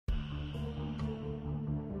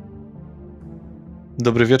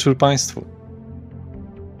Dobry wieczór Państwu.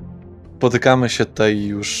 Spotykamy się tutaj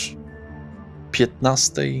już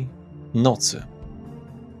 15 nocy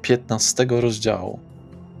 15 rozdziału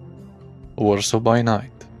Warsaw by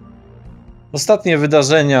Night. Ostatnie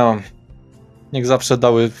wydarzenia jak zawsze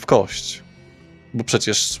dały w kość, bo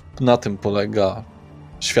przecież na tym polega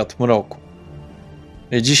świat mroku.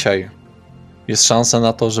 I dzisiaj jest szansa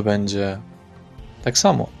na to, że będzie tak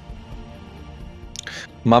samo.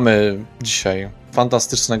 Mamy dzisiaj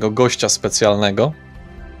fantastycznego gościa specjalnego,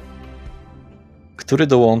 który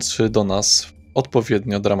dołączy do nas w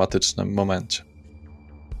odpowiednio dramatycznym momencie.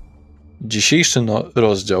 Dzisiejszy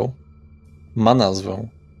rozdział ma nazwę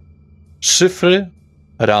Szyfry,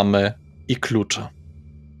 Ramy i Klucze.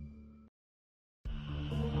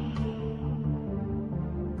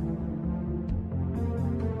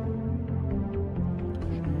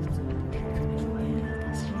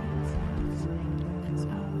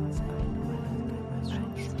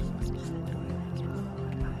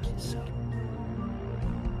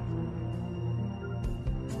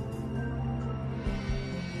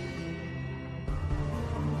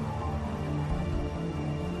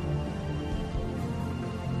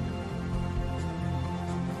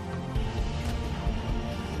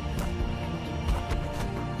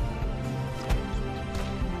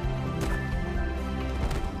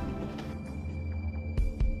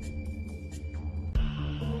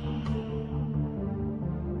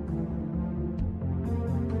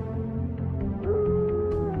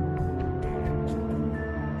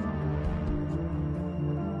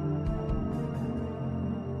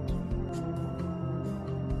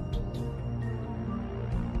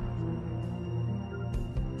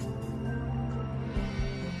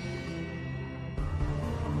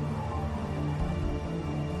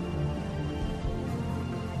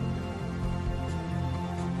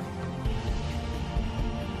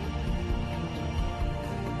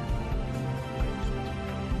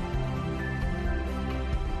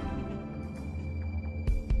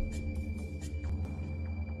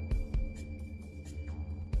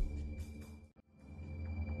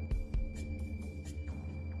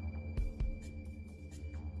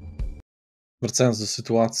 Wracając do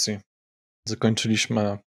sytuacji,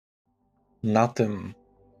 zakończyliśmy na tym,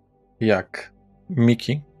 jak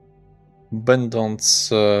Miki, będąc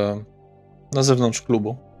na zewnątrz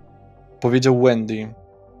klubu, powiedział Wendy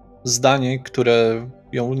zdanie, które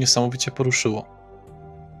ją niesamowicie poruszyło.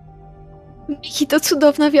 Miki, to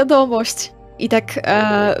cudowna wiadomość. I tak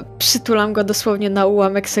przytulam go dosłownie na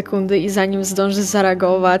ułamek sekundy i zanim zdąży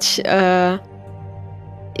zareagować,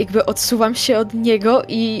 jakby odsuwam się od niego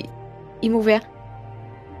i mówię: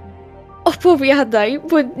 opowiadaj,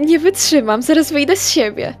 bo nie wytrzymam, zaraz wyjdę z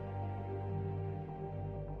siebie.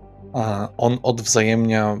 A on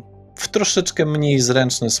odwzajemnia w troszeczkę mniej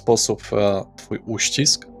zręczny sposób twój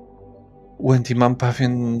uścisk. Wendy, mam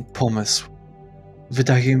pewien pomysł.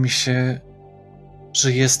 Wydaje mi się,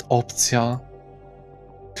 że jest opcja,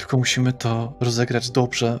 tylko musimy to rozegrać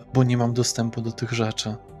dobrze, bo nie mam dostępu do tych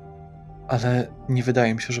rzeczy. Ale nie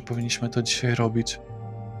wydaje mi się, że powinniśmy to dzisiaj robić.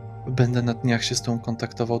 Będę na dniach się z tą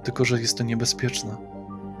kontaktował, tylko że jest to niebezpieczne.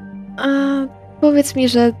 A powiedz mi,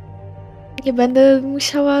 że nie będę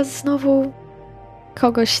musiała znowu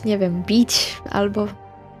kogoś, nie wiem, bić albo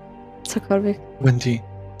cokolwiek. Wendy,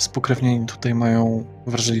 spokrewnieni tutaj mają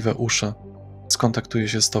wrażliwe uszy. Skontaktuję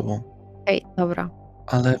się z tobą. Ej, dobra.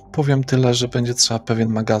 Ale powiem tyle, że będzie trzeba pewien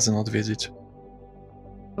magazyn odwiedzić.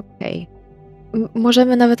 Okej.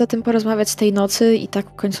 Możemy nawet o tym porozmawiać tej nocy i tak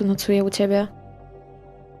w końcu nocuję u ciebie.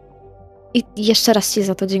 I jeszcze raz ci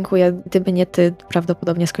za to dziękuję. Gdyby nie ty,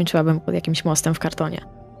 prawdopodobnie skończyłabym pod jakimś mostem w kartonie.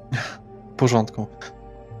 W porządku.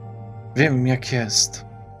 Wiem, jak jest.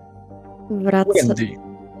 Wracam. Wendy.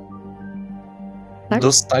 Tak?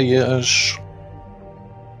 Dostajesz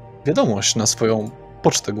wiadomość na swoją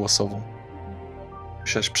pocztę głosową.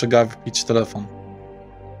 Musiałeś przegapić telefon.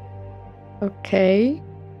 Okej.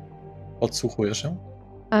 Odsłuchujesz ją?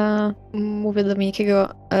 Mówię do Mikiego,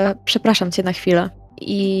 przepraszam cię na chwilę.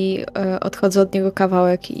 I odchodzę od niego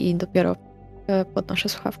kawałek i dopiero podnoszę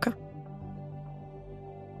słuchawkę.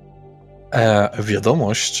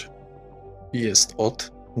 Wiadomość jest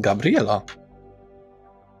od Gabriela.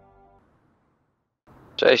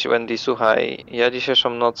 Cześć Wendy, słuchaj, ja dzisiejszą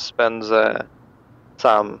noc spędzę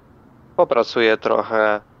sam. Popracuję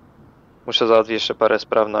trochę, muszę załatwić jeszcze parę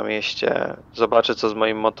spraw na mieście. Zobaczę co z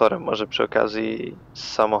moim motorem, może przy okazji z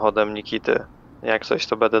samochodem Nikity. Jak coś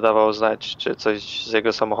to będę dawał znać, czy coś z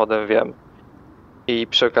jego samochodem wiem. I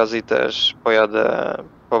przy okazji też pojadę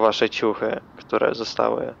po wasze ciuchy, które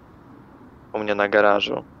zostały u mnie na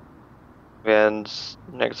garażu. Więc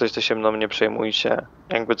jak coś to się mną nie przejmujcie.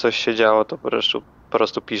 Jakby coś się działo, to po prostu po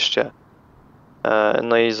prostu piszcie.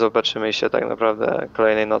 No i zobaczymy się tak naprawdę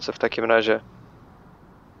kolejnej nocy w takim razie.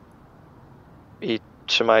 I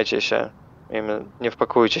trzymajcie się. Nie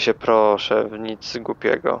wpakujcie się proszę w nic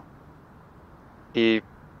głupiego. I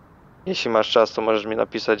jeśli masz czas, to możesz mi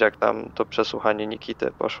napisać, jak tam to przesłuchanie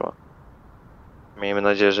Nikity poszło. Miejmy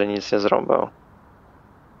nadzieję, że nic nie zrąbał.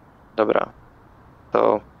 Dobra.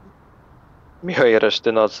 To miłej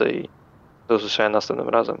reszty nocy i do usłyszenia następnym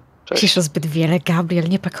razem. Cześć. Piszesz zbyt wiele, Gabriel,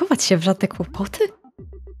 nie pakować się w żadne kłopoty?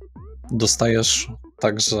 Dostajesz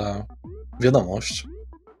także wiadomość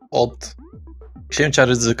od księcia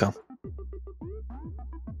Ryzyka.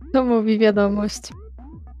 To mówi wiadomość.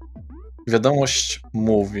 Wiadomość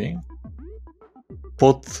mówi: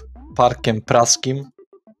 pod parkiem praskim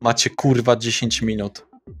macie kurwa 10 minut.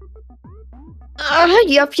 Ach,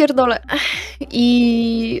 ja pierdolę.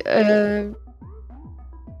 I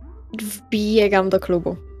wbiegam do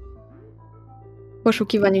klubu. W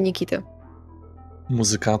poszukiwaniu Nikity.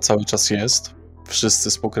 Muzyka cały czas jest.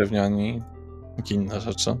 Wszyscy spokrewniani. Jak inne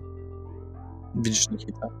rzeczy. Widzisz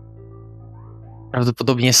Nikitę?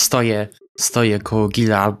 Prawdopodobnie stoję koło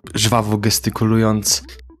Gila, żwawo gestykulując.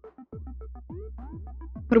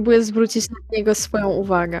 Próbuję zwrócić na niego swoją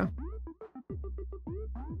uwagę.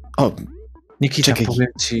 O, Nikita, czekaj. powiem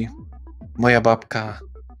ci, moja babka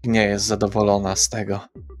nie jest zadowolona z tego,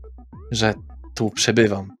 że tu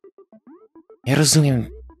przebywam. ja rozumiem.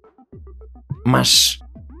 Masz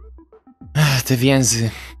te więzy.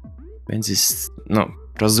 No,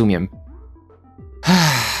 rozumiem.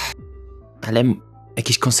 Ale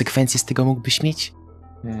jakieś konsekwencje z tego mógłbyś mieć?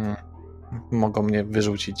 Mogą mnie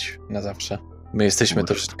wyrzucić na zawsze. My jesteśmy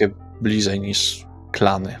troszeczkę bliżej niż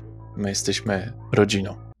klany. My jesteśmy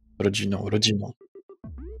rodziną. Rodziną.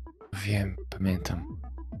 Wiem, pamiętam.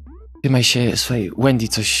 Trzymaj się, słuchaj, Wendy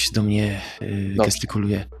coś do mnie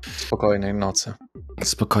gestykuluje. Spokojnej nocy.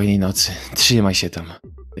 Spokojnej nocy. Trzymaj się tam.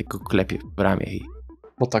 Tylko klepię w ramię i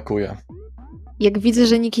Potakuję. Jak widzę,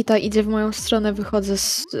 że Nikita idzie w moją stronę, wychodzę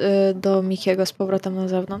do Mikiego z powrotem na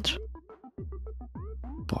zewnątrz.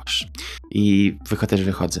 boż. I też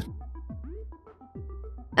wychodzę.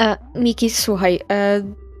 Miki, słuchaj,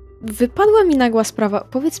 wypadła mi nagła sprawa.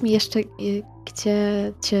 Powiedz mi jeszcze,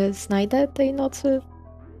 gdzie cię znajdę tej nocy?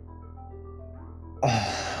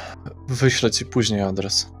 Wyślę ci później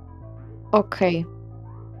adres. Okej.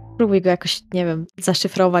 Próbuj go jakoś, nie wiem,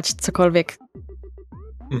 zaszyfrować, cokolwiek.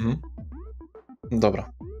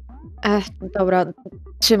 Dobra. Dobra,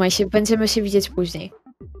 trzymaj się, będziemy się widzieć później.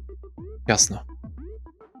 Jasne.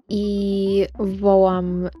 I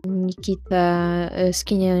wołam Nikitę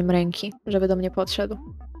skinieniem ręki, żeby do mnie podszedł.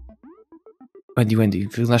 Wendy,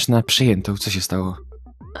 wyglądasz na przyjętą. Co się stało?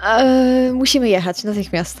 Musimy jechać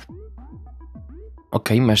natychmiast.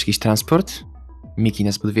 Okej, masz jakiś transport? Miki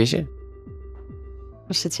nas podwiezie?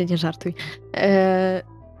 Proszę cię, nie żartuj.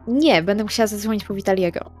 Nie, będę musiała zadzwonić po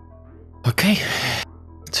Vitaliego. Okej.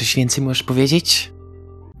 Coś więcej możesz powiedzieć?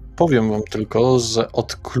 Powiem wam tylko, że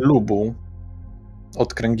od klubu,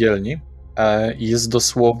 od kręgielni, jest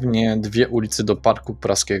dosłownie 2 ulice do Parku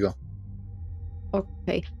Praskiego.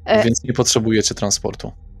 Okej. Więc nie potrzebujecie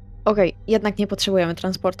transportu. Okej, jednak nie potrzebujemy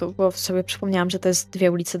transportu, bo sobie przypomniałam, że to jest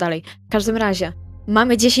 2 ulice dalej. W każdym razie,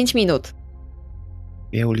 mamy 10 minut.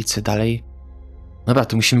 2 ulice dalej? Dobra,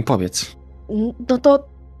 to musimy pobiec. No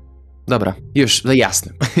to Dobra, już, no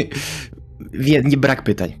jasne. Nie brak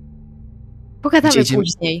pytań. pogadamy Gdzie idziemy?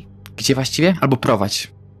 później. Gdzie właściwie? Albo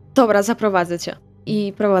prowadź. Dobra, zaprowadzę cię.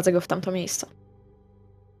 I prowadzę go w tamto miejsce.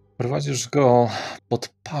 Prowadzisz go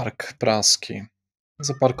pod Park Praski.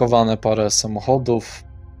 Zaparkowane parę samochodów.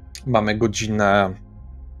 Mamy godzinę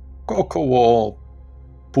około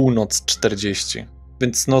północ 40,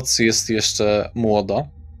 więc noc jest jeszcze młoda.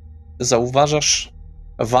 Zauważasz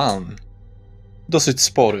van, dosyć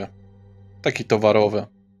spory, taki towarowy,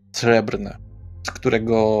 srebrny, z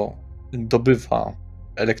którego dobywa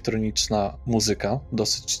elektroniczna muzyka,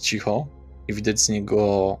 dosyć cicho i widać z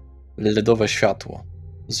niego LEDowe światło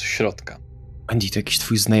z środka. Andy, to jakiś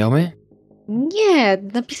twój znajomy? Nie,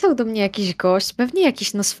 napisał do mnie jakiś gość, pewnie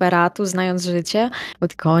jakiś Nosferatu, znając życie, bo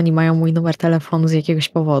tylko oni mają mój numer telefonu z jakiegoś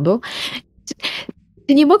powodu.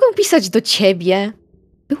 Czy nie mogą pisać do ciebie?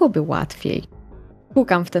 Byłoby łatwiej.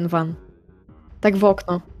 Pukam w ten van. Tak w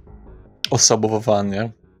okno.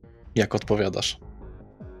 Osobowanie, jak odpowiadasz.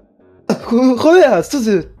 Cholera, co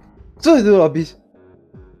ty tu robisz?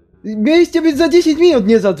 Mieliście być za 10 minut,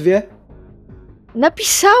 nie za 2.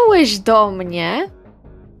 Napisałeś do mnie?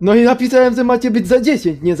 No i napisałem, że macie być za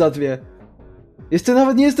 10, nie za 2. Jeszcze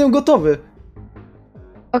nawet nie jestem gotowy.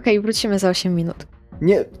 Okej, wrócimy za 8 minut.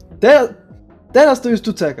 Nie, teraz to już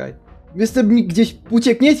tu czekaj. Gdzieś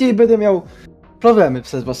uciekniecie i będę miał Problemy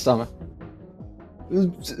przez was same.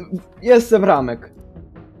 Jestem Ramek.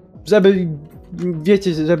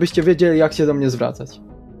 Żebyście wiedzieli, jak się do mnie zwracać.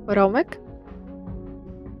 Romek?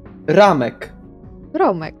 Ramek.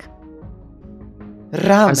 Romek.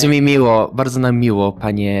 Ramek. Bardzo mi miło, bardzo nam miło,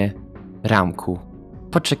 panie Ramku.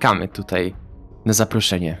 Poczekamy tutaj na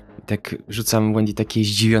zaproszenie. Tak rzucam Wendy takie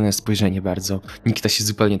zdziwione spojrzenie bardzo. Nikt się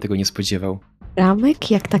zupełnie tego nie spodziewał.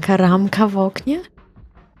 Ramek? Jak taka ramka w oknie?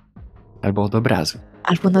 Albo od obrazu.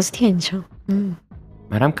 Albo na zdjęciu.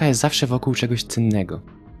 Ramka jest zawsze wokół czegoś cennego.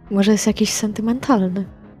 Może jest jakiś sentymentalny.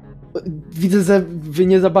 Widzę, że wy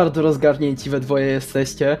nie za bardzo rozgarnięci we dwoje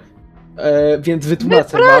jesteście, więc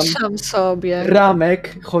wytłumaczę wam. Przepraszam sobie.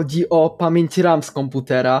 Ramek chodzi o pamięć RAM z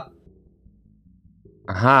komputera.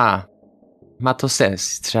 Aha, ma to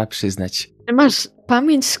sens, trzeba przyznać. Masz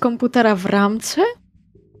pamięć z komputera w ramce?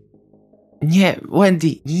 Nie, Wendy,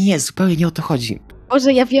 nie, zupełnie nie o to chodzi.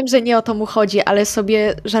 Boże, ja wiem, że nie o to mu chodzi, ale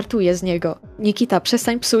sobie żartuję z niego. Nikita,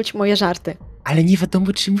 przestań psuć moje żarty. Ale nie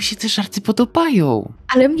wiadomo, czy mu się te żarty podobają.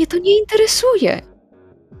 Ale mnie to nie interesuje.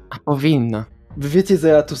 A powinno. Wy wiecie, że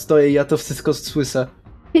ja tu stoję i ja to wszystko słyszę.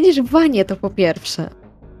 Siedzisz w wanie, to po pierwsze.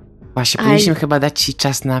 Właśnie, powinniśmy chyba dać ci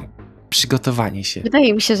czas na przygotowanie się.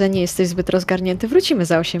 Wydaje mi się, że nie jesteś zbyt rozgarnięty. Wrócimy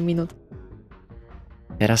za 8 minut.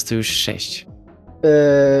 Teraz to już 6.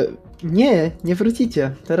 Nie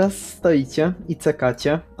wrócicie. Teraz stoicie i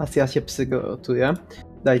czekacie, a ja się przygotuję.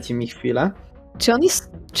 Dajcie mi chwilę.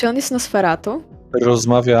 Czy on jest Nosferatu?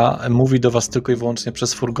 Mówi do was tylko i wyłącznie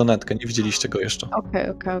przez furgonetkę, nie widzieliście go jeszcze.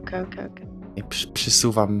 Okej. Ja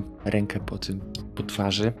przysuwam rękę po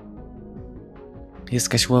twarzy. Jest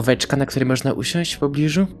jakaś ławeczka, na której można usiąść w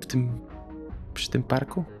pobliżu? Przy tym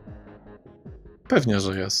parku? Pewnie,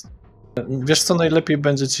 że jest. Wiesz co, najlepiej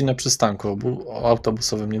będzie ci na przystanku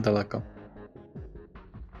autobusowym niedaleko.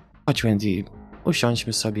 Chodź, Wendy,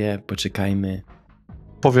 usiądźmy sobie, poczekajmy.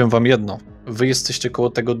 Powiem wam jedno. Wy jesteście koło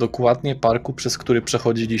tego dokładnie parku, przez który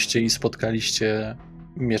przechodziliście i spotkaliście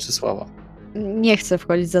Mieczysława. Nie chcę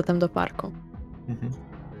wchodzić zatem do parku. Mhm.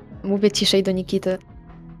 Mówię ciszej do Nikity.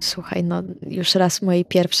 Słuchaj, no już raz mojej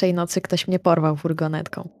pierwszej nocy ktoś mnie porwał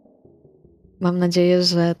furgonetką. Mam nadzieję,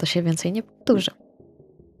 że to się więcej nie powtórzy.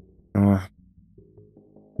 O,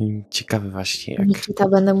 ciekawe właśnie jak... Nikita,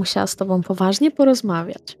 będę musiała z tobą poważnie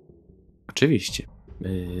porozmawiać. Oczywiście,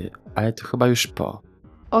 ale to chyba już po.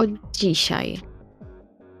 O dzisiaj.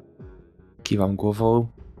 Kiwam głową.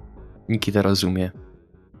 Nikita rozumie.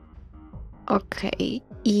 Okej.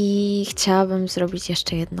 I chciałabym zrobić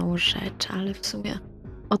jeszcze jedną rzecz, ale w sumie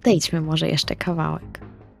odejdźmy może jeszcze kawałek.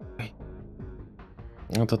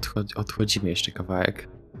 No to odchodzimy jeszcze kawałek.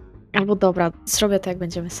 Albo dobra, zrobię to jak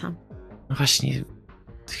będziemy sami. No właśnie,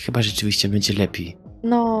 chyba rzeczywiście będzie lepiej.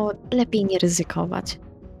 No, lepiej nie ryzykować.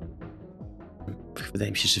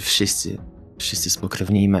 Wydaje mi się, że wszyscy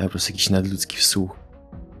spokrewnieni mają po prostu jakiś nadludzki słuch.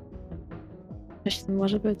 Coś w tym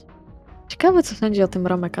może być. Ciekawe, co sądzi o tym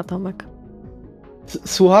Romek Atomek.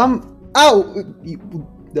 Słucham? Au! I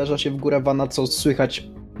uderza się w górę wana, co słychać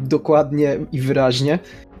dokładnie i wyraźnie.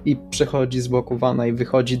 I przechodzi z boku wana i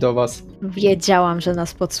wychodzi do was. Wiedziałam, że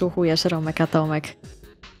nas podsłuchujesz, Romek Atomek.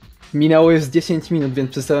 Minęło już 10 minut,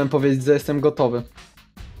 więc przestałem powiedzieć, że jestem gotowy.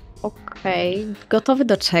 Okej. Gotowy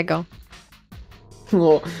do czego?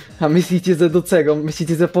 No, a myślicie, że do czego?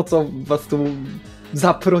 Myślicie, że po co was tu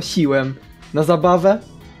zaprosiłem? Na zabawę?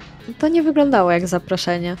 To nie wyglądało jak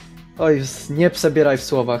zaproszenie. Oj, nie przebieraj w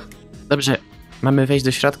słowach. Dobrze, mamy wejść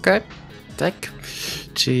do środka? Tak?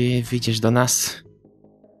 Czy wyjdziesz do nas?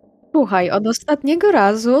 Słuchaj, od ostatniego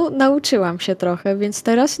razu nauczyłam się trochę, więc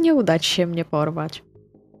teraz nie uda ci się mnie porwać.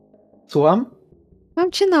 Słucham?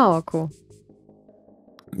 Mam cię na oku.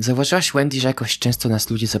 Zauważyłaś, Wendy, że jakoś często nas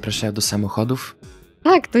ludzie zapraszają do samochodów?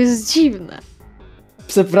 Tak, to jest dziwne.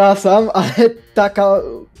 Przepraszam, ale taka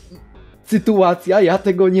sytuacja, ja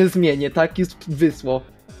tego nie zmienię. Tak jest wyszło.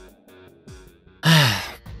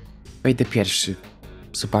 Wejdę pierwszy.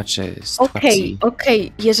 Zobaczę sytuację.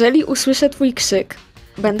 Okej. Jeżeli usłyszę twój krzyk,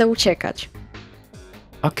 będę uciekać.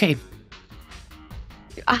 Okej.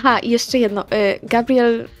 Aha, i jeszcze jedno.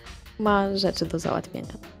 Gabriel ma rzeczy do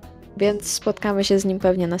załatwienia. Więc spotkamy się z nim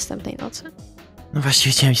pewnie następnej nocy. No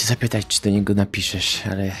właściwie chciałem cię zapytać, czy do niego napiszesz,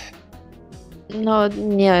 ale... No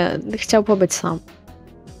nie, chciał pobyć sam.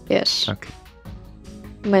 Wiesz, Okej.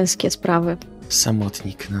 męskie sprawy.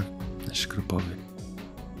 Samotnik, no. Nasz grupowy.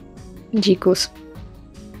 Dzikus.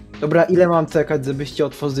 Dobra, ile mam czekać, żebyście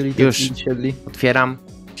otworzyli te Już. drzwi i siedli? Otwieram.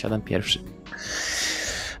 Siadam pierwszy.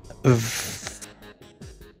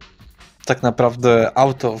 Tak naprawdę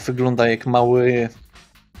auto wygląda jak mały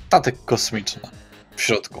statek kosmiczny w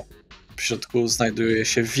środku. W środku znajduje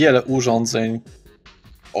się wiele urządzeń,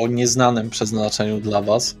 o nieznanym przeznaczeniu dla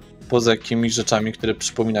was, poza jakimiś rzeczami, które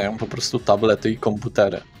przypominają po prostu tablety i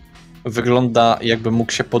komputery. Wygląda, jakby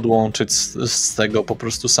mógł się podłączyć z tego po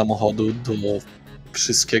prostu samochodu do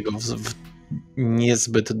wszystkiego w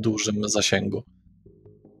niezbyt dużym zasięgu.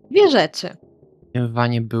 2 rzeczy. W tym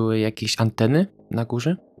wanie były jakieś anteny na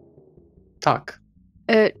górze? Tak,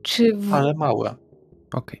 Czy ale małe.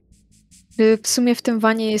 Okej. czy w sumie w tym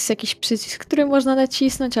wanie jest jakiś przycisk, który można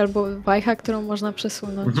nacisnąć, albo wajcha, którą można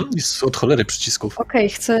przesunąć? Jest od cholery przycisków. Okej,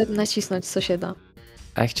 chcę nacisnąć, co się da.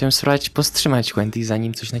 A ja chciałem spróbować powstrzymać Wendy,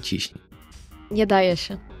 zanim coś naciśnie. Nie daje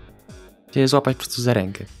się. Chciałem złapać po prostu za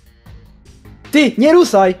rękę. Ty, nie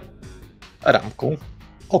ruszaj! Ramku,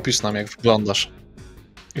 opisz nam, jak wyglądasz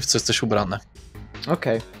i w co jesteś ubrany.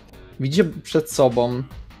 Okej. Widzicie przed sobą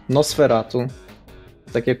Nosferatu,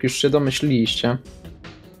 tak jak już się domyśliliście.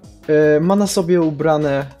 Ma na sobie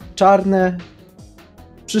ubrane czarne,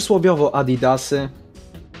 przysłowiowo adidasy.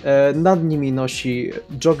 Nad nimi nosi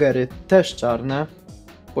joggery też czarne,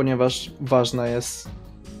 ponieważ ważna jest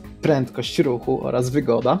prędkość ruchu oraz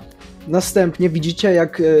wygoda. Następnie widzicie,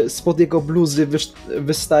 jak spod jego bluzy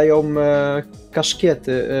wystają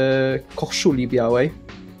kaszkiety koszuli białej,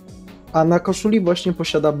 a na koszuli właśnie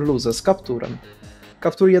posiada bluzę z kapturem.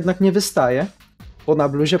 Kaptur jednak nie wystaje, bo na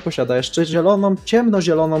bluzie posiada jeszcze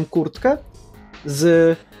ciemnozieloną kurtkę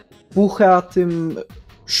z puchatym,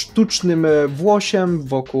 sztucznym włosiem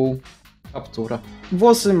wokół kaptura.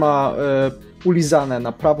 Włosy ma ulizane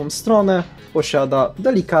na prawą stronę, posiada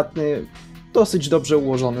delikatny, dosyć dobrze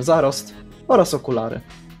ułożony zarost oraz okulary.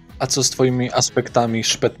 A co z twoimi aspektami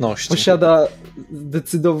szpetności? Posiada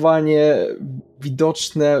zdecydowanie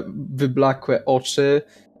widoczne, wyblakłe oczy,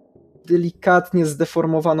 delikatnie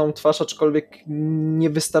zdeformowaną twarz, aczkolwiek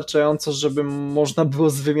niewystarczająco, żeby można było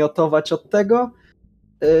zwymiotować od tego.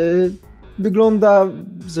 Wygląda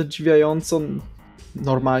zadziwiająco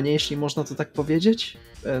normalnie, jeśli można to tak powiedzieć,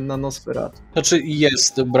 na Nosferatu. Znaczy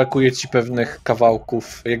brakuje ci pewnych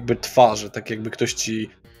kawałków jakby twarzy, tak jakby ktoś ci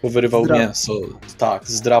powyrywał mięso, tak,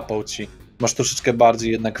 zdrapał ci. Masz troszeczkę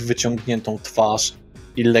bardziej jednak wyciągniętą twarz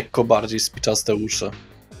i lekko bardziej spiczaste uszy.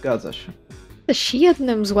 Zgadza się. Jesteś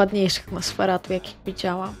jednym z ładniejszych Nosferatu, jakich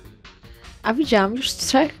widziałam. A widziałam już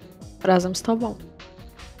 3 razem z tobą.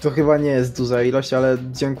 To chyba nie jest duża ilość, ale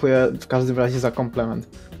dziękuję w każdym razie za komplement.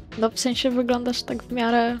 No w sensie wyglądasz tak w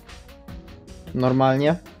miarę...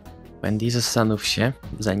 Normalnie? Wendy, zastanów się,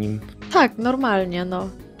 zanim... Tak, normalnie, no.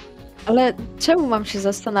 Ale czemu mam się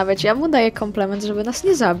zastanawiać? Ja mu daję komplement, żeby nas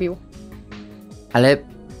nie zabił. Ale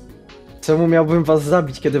Czemu miałbym was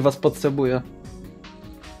zabić, kiedy was potrzebuję?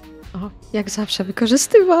 O, jak zawsze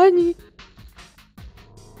wykorzystywani.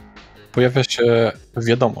 Pojawia się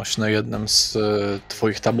wiadomość na jednym z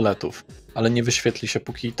twoich tabletów, ale nie wyświetli się,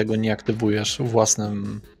 póki tego nie aktywujesz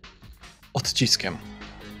własnym odciskiem.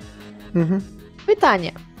 Mhm.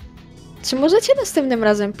 Pytanie. Czy możecie następnym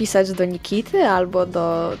razem pisać do Nikity albo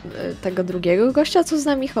do tego drugiego gościa, co z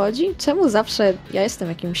nami chodzi? Czemu zawsze ja jestem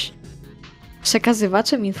jakimś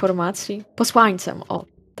przekazywaczem informacji? Posłańcem, o,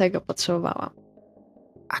 tego potrzebowałam.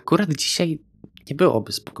 akurat dzisiaj nie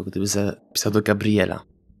byłoby spoko, gdyby zapisał do Gabriela.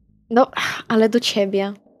 No, ale do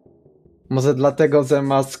ciebie. Może dlatego, że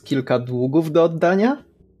masz kilka długów do oddania?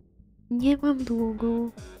 Nie mam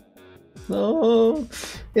długu. No,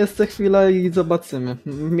 jeszcze chwila i zobaczymy.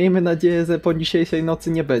 Miejmy nadzieję, że po dzisiejszej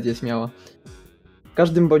nocy nie będziesz miała. W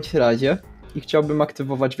każdym bądź razie i chciałbym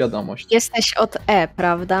aktywować wiadomość. Jesteś od E,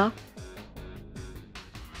 prawda?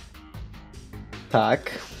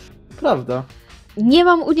 Tak, prawda. Nie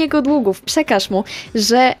mam u niego długów. Przekaż mu,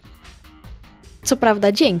 że... Co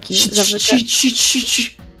prawda dzięki za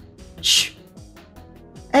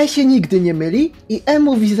E się nigdy nie myli i E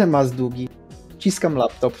mówi, że masz długi. Ciskam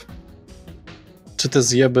laptop. Czy te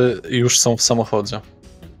zjeby już są w samochodzie?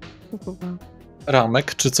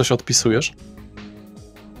 Ramek, czy coś odpisujesz?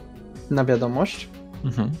 Na wiadomość?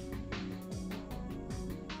 Mhm.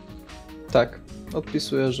 Tak,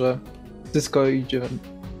 odpisuję, że wszystko idzie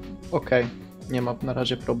okej. Nie ma na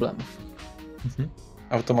razie problemów. Mhm.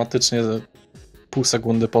 Automatycznie pół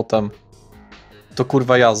sekundy potem to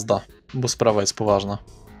kurwa jazda, bo sprawa jest poważna.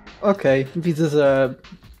 Okej, widzę, że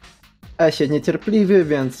E się niecierpliwy,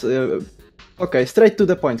 więc okej, straight to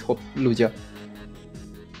the point, ludzie.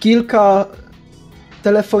 Kilka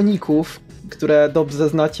telefoników, które dobrze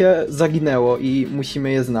znacie, zaginęło i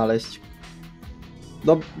musimy je znaleźć.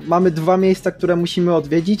 No, mamy 2 miejsca, które musimy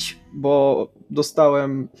odwiedzić, bo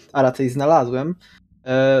dostałem, a raczej znalazłem,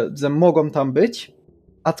 że mogą tam być,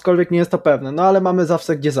 aczkolwiek nie jest to pewne, no ale mamy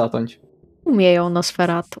zawsze gdzie zacząć. Umieją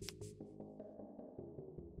Nosferatu.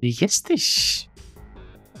 Jesteś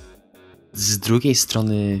z drugiej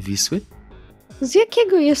strony Wisły? Z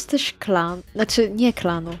jakiego jesteś klanu? Znaczy, nie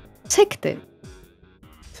klanu. Sekty.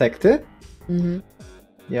 Sekty? Mhm.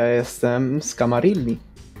 Ja jestem z Kamarilli.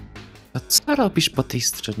 A co robisz po tej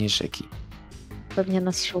stronie rzeki? Pewnie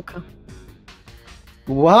nas szuka.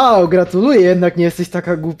 Wow, gratuluję, jednak nie jesteś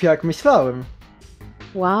taka głupia jak myślałem.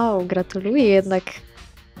 Wow, gratuluję,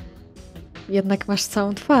 jednak masz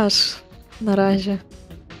całą twarz. Na razie.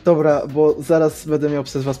 Dobra, bo zaraz będę miał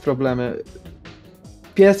przez was problemy.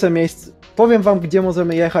 Pierwsze miejsce... Powiem wam, gdzie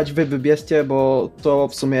możemy jechać, wy wybierzcie, bo to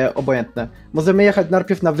w sumie obojętne. Możemy jechać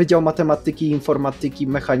najpierw na Wydział Matematyki, Informatyki,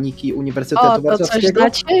 Mechaniki Uniwersytetu O, to coś Warszawskiego. dla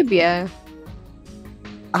ciebie.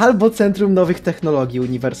 Albo Centrum Nowych Technologii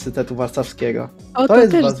Uniwersytetu Warszawskiego. O, To to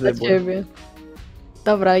jest też wasz dla wybór. ciebie.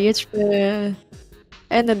 Dobra, jedźmy.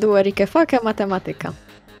 Ene due ricke matematyka.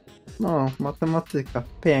 No, matematyka.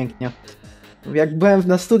 Pięknie. Jak byłem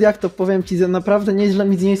na studiach, to powiem ci, że naprawdę nieźle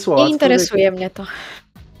mi z niej słowa. Nie interesuje mnie to.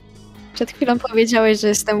 Przed chwilą powiedziałeś, że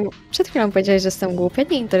jestem głupia.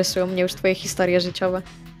 Nie interesują mnie już twoje historie życiowe.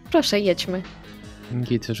 Proszę, jedźmy.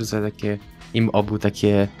 Git rzuca im obu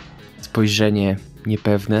takie spojrzenie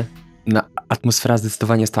niepewne. Atmosfera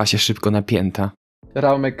zdecydowanie stała się szybko napięta.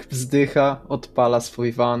 Ramek wzdycha, odpala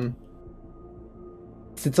swój van.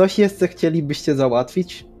 Czy coś jest, co chcielibyście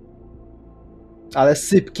załatwić? Ale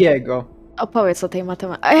sypkiego. Opowiedz o tej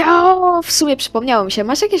matematyce. O, w sumie przypomniało mi się.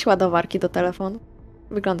 Masz jakieś ładowarki do telefonu?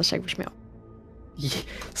 Wyglądasz jakbyś miał.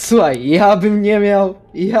 Słuchaj, ja bym nie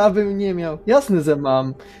miał. Jasne, że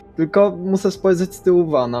mam. Tylko muszę spojrzeć z tyłu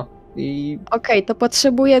vana. I Okej, to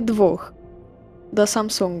potrzebuję 2. Do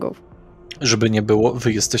Samsungów. Żeby nie było,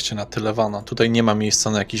 wy jesteście na tyle vana. Tutaj nie ma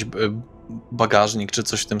miejsca na jakiś bagażnik czy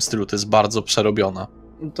coś w tym stylu. To jest bardzo przerobiona.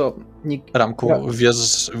 to Ramku, Ja-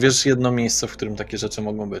 wiesz jedno miejsce, w którym takie rzeczy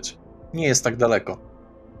mogą być. Nie jest tak daleko.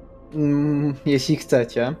 Jeśli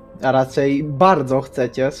chcecie, a raczej bardzo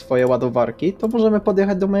chcecie swoje ładowarki, to możemy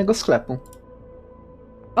podjechać do mojego sklepu.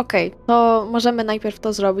 Okej, to możemy najpierw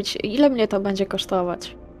to zrobić. Ile mnie to będzie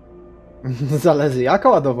kosztować? Zależy jaka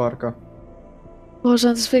ładowarka.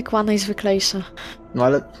 Boże, zwykła, najzwyklejsza. No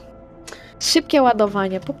ale Szybkie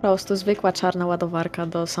ładowanie, po prostu zwykła czarna ładowarka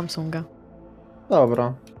do Samsunga.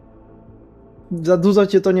 dobra. Za dużo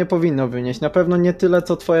cię to nie powinno wynieść. Na pewno nie tyle,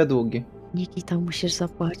 co twoje długi. Niki, tam musisz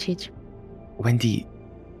zapłacić. Wendy,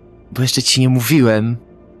 bo jeszcze ci nie mówiłem,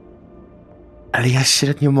 ale ja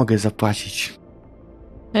średnio mogę zapłacić.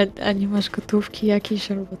 A nie masz gotówki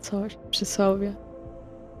jakiejś albo coś przy sobie?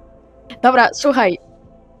 Dobra, słuchaj.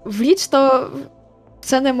 Wlicz to w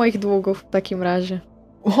cenę moich długów w takim razie.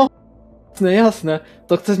 O, jasne, jasne.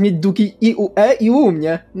 To chcesz mieć długi i u E, i u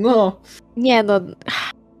mnie. No. Nie, no...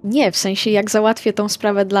 Nie, w sensie jak załatwię tą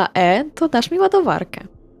sprawę dla E, to dasz mi ładowarkę.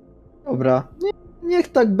 Dobra. Niech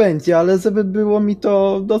tak będzie, ale żeby było mi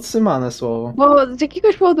to dotrzymane słowo. Bo z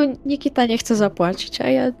jakiegoś powodu Nikita nie chce zapłacić, a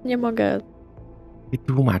ja nie mogę...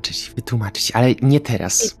 Wytłumaczyć, ale nie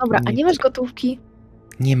teraz. Ej, dobra, a nie masz gotówki?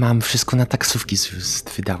 Nie mam, wszystko na taksówki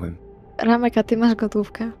wydałem. Ramek, a ty masz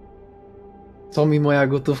gotówkę? Co mi moja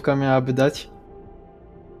gotówka miałaby dać?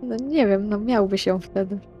 No nie wiem, no miałbyś ją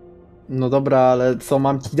wtedy. No dobra, ale co,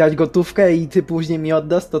 mam ci dać gotówkę i ty później mi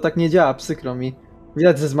oddasz? To tak nie działa, przykro mi.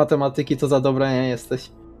 Widać, że z matematyki to za dobra nie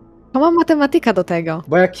jesteś. To mam matematyka do tego.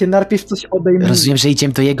 Bo jak się najpierw coś odejmuje... Rozumiem, że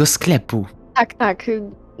idziemy do jego sklepu. Tak, tak.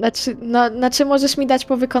 Znaczy możesz mi dać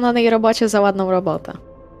po wykonanej robocie za ładną robotę.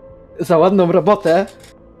 Za ładną robotę?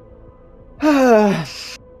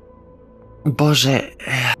 Boże,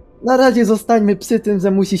 Na razie zostańmy przy tym,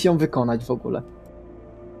 że musi się wykonać w ogóle.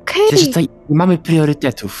 Okej, przecież tutaj nie mamy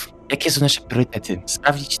priorytetów. Jakie są nasze priorytety?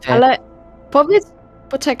 Sprawdzić te... ale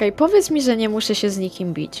powiedz mi, że nie muszę się z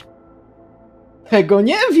nikim bić. Tego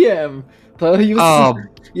nie wiem! To już... O,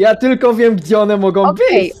 Ja tylko wiem, gdzie one mogą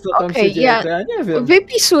Okej, być, co tam okej, się dzieje, to ja nie wiem.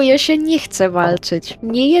 Wypisuję się, nie chcę walczyć.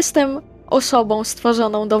 Nie jestem osobą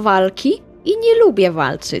stworzoną do walki i nie lubię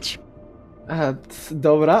walczyć.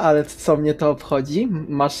 Dobra, ale co mnie to obchodzi?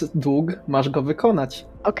 Masz dług, masz go wykonać.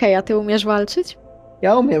 Okej, a ty umiesz walczyć?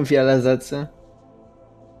 Ja umiem wiele rzeczy.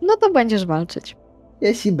 No to będziesz walczyć.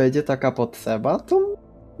 Jeśli będzie taka potrzeba, to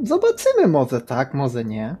zobaczymy, może tak, może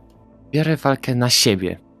nie. biorę walkę na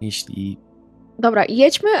siebie, jeśli... Dobra,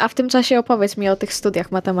 jedźmy, a w tym czasie opowiedz mi o tych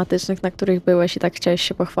studiach matematycznych, na których byłeś i tak chciałeś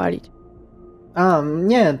się pochwalić.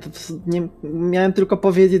 Nie, nie, miałem tylko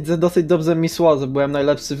powiedzieć, że dosyć dobrze mi szło, że byłem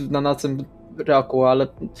najlepszy na naszym roku, ale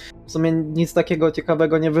w sumie nic takiego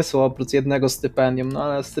ciekawego nie wyszło oprócz jednego stypendium, no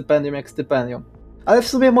ale stypendium jak stypendium. Ale w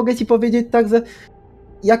sumie mogę ci powiedzieć tak, że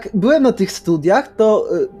jak byłem na tych studiach, to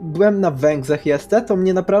byłem na Węgrzech jeszcze, to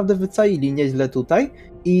mnie naprawdę wycaili nieźle tutaj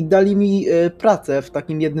i dali mi pracę w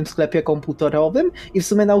takim jednym sklepie komputerowym i w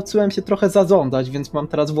sumie nauczyłem się trochę zarządzać, więc mam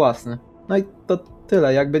teraz własny. No i to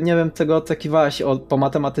tyle, jakby nie wiem, czego oczekiwałaś po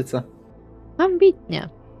matematyce. Ambitnie.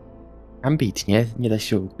 Ambitnie, nie da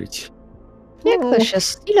się ukryć. Jak to się...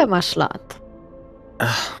 Ile masz lat?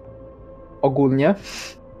 Ogólnie.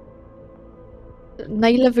 Na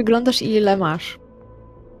ile wyglądasz i ile masz?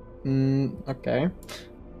 Okej.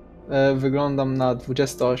 Wyglądam na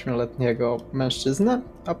 28-letniego mężczyznę,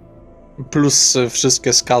 a Plus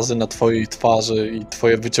wszystkie skazy na twojej twarzy i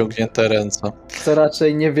twoje wyciągnięte ręce. co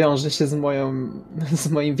raczej nie wiąże się z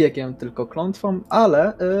moim wiekiem, tylko klątwą,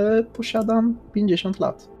 ale posiadam 50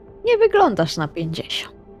 lat. Nie wyglądasz na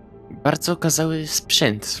 50. Bardzo okazały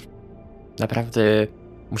sprzęt. Naprawdę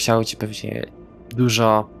musiało ci pewnie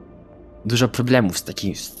dużo problemów z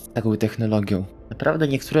taką technologią. Naprawdę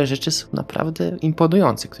niektóre rzeczy są naprawdę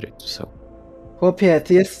imponujące, które tu są. Chłopie,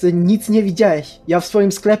 ty jeszcze nic nie widziałeś. Ja w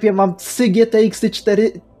swoim sklepie mam 3 GTX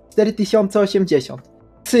 4080.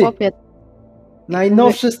 3. Chłopie,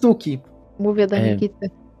 Najnowsze sztuki. mówię do Nikity.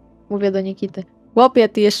 Mówię do Nikity. Chłopie,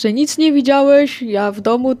 ty jeszcze nic nie widziałeś, ja w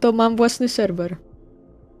domu to mam własny serwer.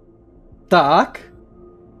 Tak.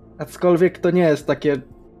 Aczkolwiek to nie jest takie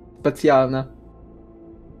specjalne.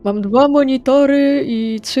 Mam 2 monitory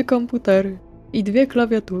i 3 komputery. I 2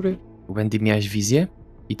 klawiatury. Wendy, miałaś wizję?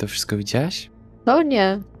 I to wszystko widziałaś? To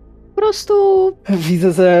nie. Po prostu...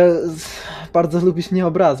 Widzę, że bardzo lubisz mnie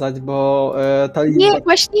obrażać, bo ta liczba, Nie,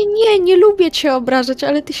 właśnie nie lubię cię obrażać,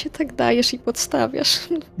 ale ty się tak dajesz i podstawiasz.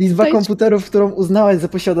 liczba to jest- komputerów, którą uznałaś, że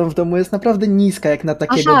posiadam w domu, jest naprawdę niska, jak na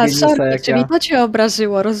takiego Aha, geniusa sorry, jak czyli ja. to cię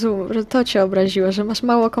obraziło, rozumiem, że to cię obraziło, że masz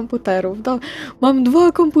mało komputerów. Mam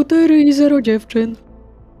 2 komputery i 0 dziewczyn.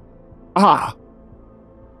 A!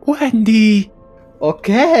 Wendy!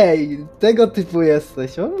 Okej, tego typu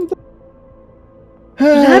jesteś. O,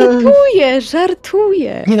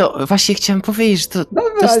 Żartuję. Nie no, właśnie chciałem powiedzieć, że to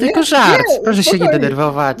Dobra, jest tylko żart. Proszę się nie spokojnie.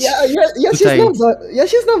 denerwować. Ja ja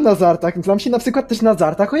się znam na żartach. Znam się na przykład też na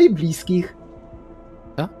żartach o jej bliskich.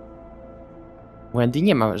 Wendy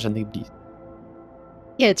nie ma żadnych blisk.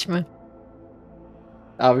 Jedźmy.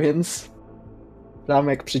 A więc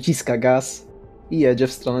Ramek przyciska gaz i jedzie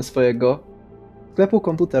w stronę swojego sklepu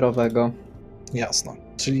komputerowego. Jasne.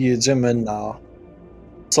 Czyli jedziemy na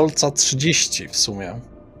Solca 30 w sumie.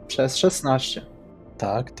 Przez 16.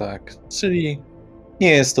 Tak. Czyli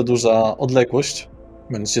nie jest to duża odległość.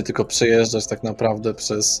 Będziecie tylko przejeżdżać tak naprawdę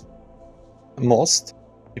przez most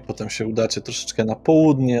i potem się udacie troszeczkę na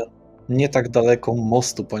południe, nie tak daleko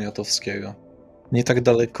mostu poniatowskiego, nie tak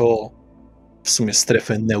daleko w sumie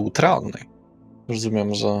strefy neutralnej.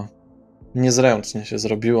 Rozumiem, że niezręcznie się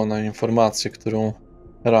zrobiło na informację, którą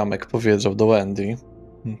Ramek powiedział do Wendy,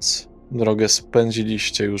 więc drogę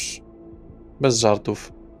spędziliście już bez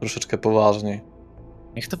żartów, troszeczkę poważniej.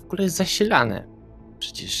 Jak to w ogóle jest zasilane?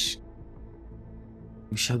 Przecież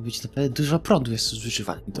musiało być naprawdę dużo prądu jest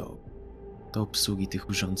zużywane do obsługi tych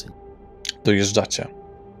urządzeń. Dojeżdżacie.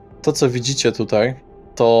 To, co widzicie tutaj,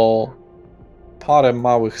 to parę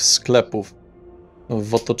małych sklepów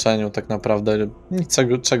w otoczeniu tak naprawdę. Nic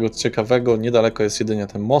czego ciekawego. Niedaleko jest jedynie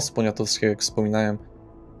ten most poniatowski, jak wspominałem.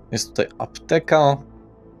 Jest tutaj apteka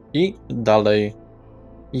i dalej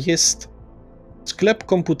jest sklep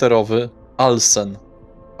komputerowy Alsen.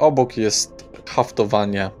 Obok jest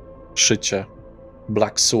haftowanie, szycie,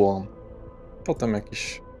 Black Swan. Potem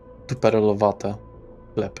jakieś duperelowate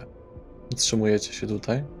sklepy. Zatrzymujecie się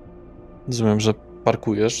tutaj. Rozumiem, że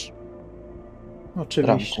parkujesz.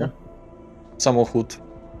 Oczywiście. Ramku. Samochód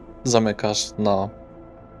zamykasz na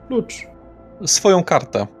Klucz swoją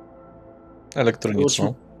kartę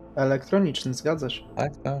elektroniczną. elektroniczny, zgadza się.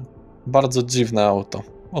 Tak. Bardzo dziwne auto.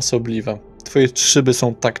 Osobliwe. Twoje szyby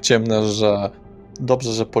są tak ciemne, że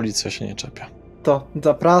dobrze, że policja się nie czepia. To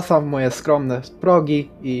zapraszam moje skromne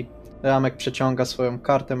progi i Ramek przeciąga swoją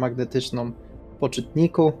kartę magnetyczną po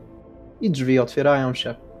czytniku i drzwi otwierają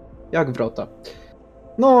się jak wrota.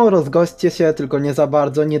 No, rozgośćcie się, tylko nie za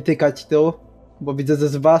bardzo, nie tykać tu, bo widzę, że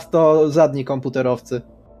z was to żadni komputerowcy,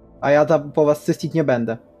 a ja tam po was czyścić nie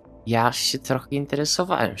będę. Ja się trochę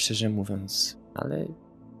interesowałem, szczerze mówiąc, ale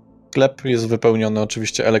Sklep jest wypełniony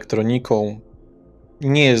oczywiście elektroniką.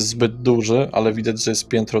 Nie jest zbyt duży, ale widać, że jest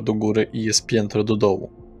piętro do góry i jest piętro do dołu.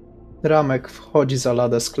 Ramek wchodzi za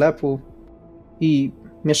ladę sklepu i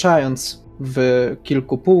mieszając w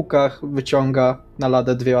kilku półkach wyciąga na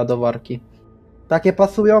ladę 2 ładowarki. Takie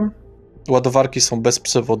pasują? Ładowarki są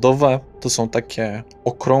bezprzewodowe, to są takie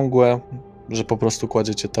okrągłe, że po prostu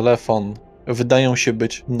kładziecie telefon. Wydają się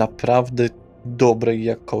być naprawdę dobrej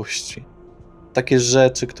jakości. Takie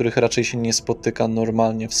rzeczy, których raczej się nie spotyka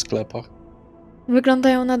normalnie w sklepach.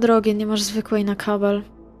 Wyglądają na drogie, nie masz zwykłej na kabel.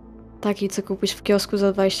 Taki, co kupisz w kiosku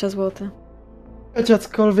za 20 zł.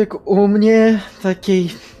 Aczkolwiek u mnie takiej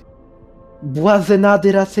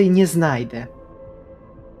błazenady raczej nie znajdę.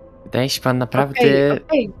 Wydaje się pan naprawdę...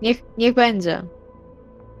 Okej, niech będzie.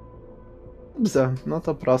 Dobrze, no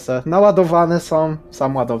to proszę. Naładowane są,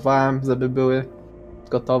 sam ładowałem, żeby były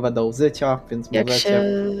gotowe do użycia, więc Jak możecie... się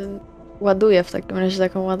ładuje w takim razie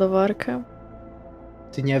taką ładowarkę?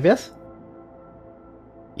 Ty nie wiesz?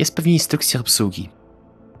 Jest pewnie instrukcja obsługi.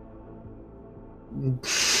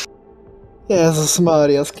 Jezus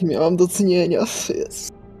Maria, z kim miałam do czynienia?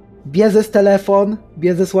 Bierzesz telefon,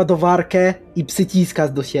 bierzesz ładowarkę i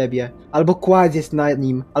przyciskasz do siebie. Albo kładziesz na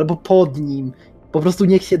nim, albo pod nim. Po prostu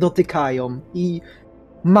niech się dotykają. I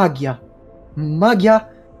magia. Magia,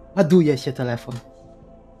 ładuje się telefon.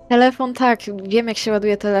 Telefon tak, wiem jak się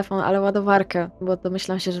ładuje telefon, ale ładowarkę, bo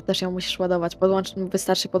domyślam się, że też ją musisz ładować.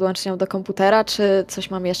 Wystarczy podłączyć ją do komputera, czy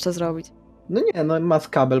coś mam jeszcze zrobić? No nie, no masz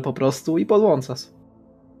kabel po prostu i podłączasz.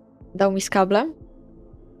 Dał mi z kablem?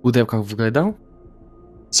 W pudełkach wyglądał?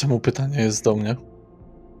 Czemu pytanie jest do mnie?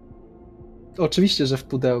 Oczywiście, że w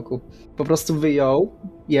pudełku. Po prostu wyjął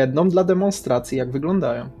jedną dla demonstracji, jak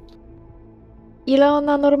wyglądają. Ile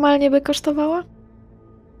ona normalnie by kosztowała?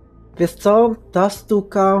 Wiesz co, ta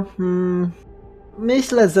sztuka...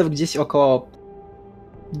 myślę, że gdzieś około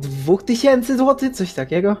 2000 zł, coś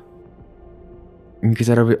takiego.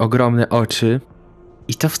 Nikita robi ogromne oczy.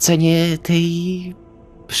 I to w cenie tej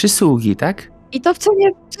przysługi, tak? I to w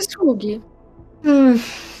cenie przysługi.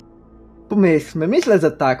 Pomyślmy, myślę,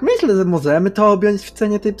 że tak. Myślę, że możemy to objąć w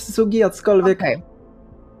cenie tej przysługi, aczkolwiek... Okej.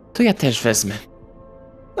 To ja też wezmę.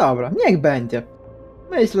 Dobra, niech będzie.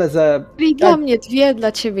 Myślę, że Czyli dla mnie 2,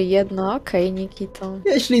 dla ciebie 1. Okej, Nikito.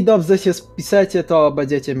 jeśli dobrze się spisecie, to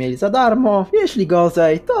będziecie mieli za darmo. Jeśli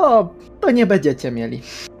gorzej, to nie będziecie mieli.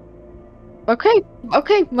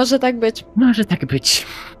 Okej, może tak być. Może tak być.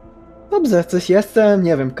 Dobrze, coś jestem,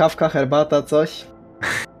 nie wiem, kawka, herbata, coś.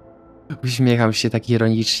 Uśmiecham się tak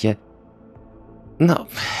ironicznie. No,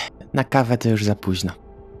 na kawę to już za późno.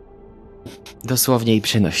 Dosłownie i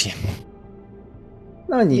przenośnie.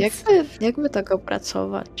 No nic. Jakby tak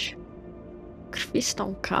opracować?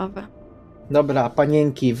 Krwistą kawę. Dobra,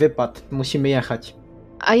 panienki, wypad, musimy jechać.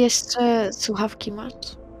 A jeszcze słuchawki masz?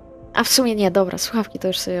 A w sumie nie, dobra, słuchawki to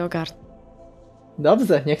już sobie ogarnę.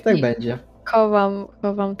 Dobrze, niech tak Nie. będzie.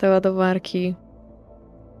 Chowam te ładowarki.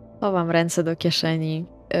 Chowam ręce do kieszeni.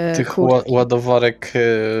 Tych kurtki. ładowarek,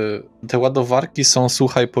 te ładowarki są,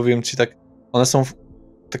 słuchaj, powiem ci tak, one są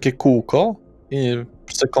takie kółko i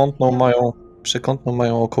przekątną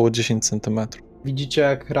mają około 10 cm. Widzicie,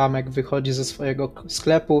 jak Ramek wychodzi ze swojego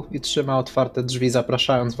sklepu i trzyma otwarte drzwi,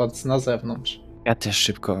 zapraszając was na zewnątrz. Ja też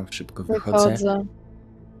szybko wychodzę. Wychodzę.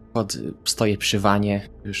 Stoję przy wanie.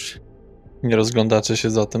 Już Nie rozglądacie się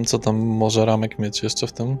za tym, co tam może Ramek mieć jeszcze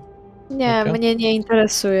w tym? Nie, Okej. mnie nie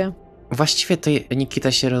interesuje. właściwie to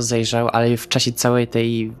Nikita się rozejrzał, ale w czasie całej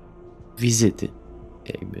tej wizyty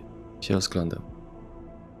jakby się rozglądał.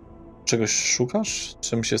 Czegoś szukasz?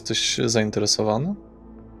 Czymś jesteś zainteresowany?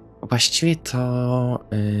 Właściwie to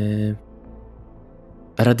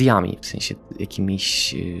radiami, w sensie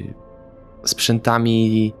jakimiś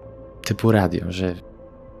sprzętami typu radio, że...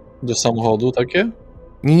 Do samochodu takie?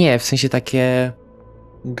 Nie, w sensie takie...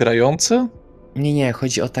 Grające? Nie,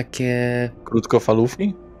 chodzi o takie...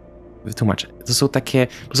 Krótkofalówki? Wytłumaczę. To są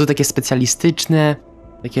takie specjalistyczne,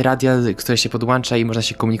 takie radia, które się podłącza i można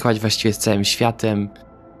się komunikować właściwie z całym światem.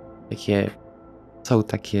 Są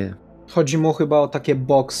takie... Chodzi mu chyba o takie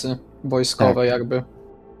boksy wojskowe Tak. jakby.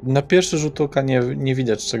 Na pierwszy rzut oka nie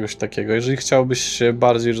widać czegoś takiego. Jeżeli chciałbyś się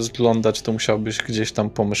bardziej rozglądać, to musiałbyś gdzieś tam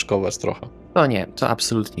pomyszkować trochę. To nie, to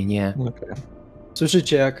absolutnie nie. Okay.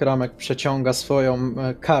 Słyszycie, jak Ramek przeciąga swoją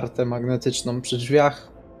kartę magnetyczną przy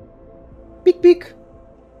drzwiach. Pik, pik.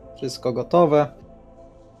 Wszystko gotowe.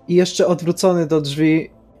 I jeszcze odwrócony do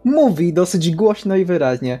drzwi mówi dosyć głośno i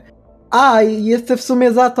wyraźnie. A, jeszcze w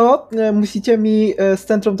sumie za to musicie mi z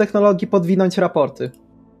Centrum Technologii podwinąć raporty.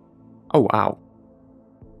 O wow.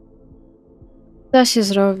 Da się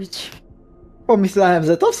zrobić. Pomyślałem,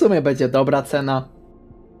 że to w sumie będzie dobra cena.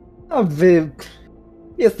 A wy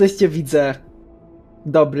jesteście, widzę,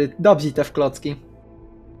 dobrzy te w klocki.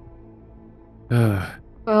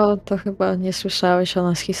 O, to chyba nie słyszałeś o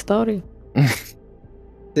nas historii.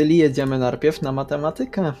 Czyli jedziemy najpierw na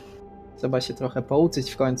matematykę. Trzeba się trochę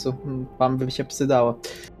pouczyć w końcu. Wam by się przydało.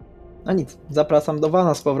 No nic, zapraszam do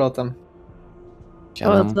wana z powrotem.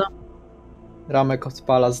 Siadam. Ramek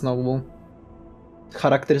odpala znowu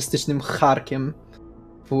charakterystycznym charkiem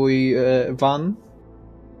twój van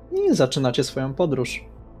i zaczynacie swoją podróż.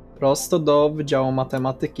 Prosto do Wydziału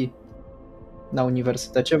Matematyki na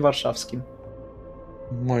Uniwersytecie Warszawskim.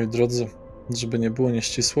 Moi drodzy, żeby nie było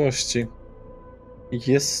nieścisłości,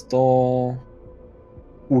 jest to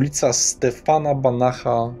ulica Stefana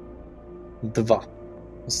Banacha 2.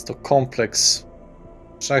 Jest to kompleks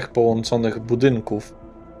 3 połączonych budynków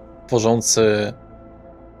tworzący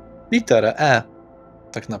literę E,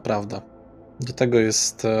 tak naprawdę. Do tego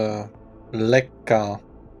jest lekka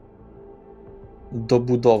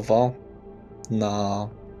dobudowa na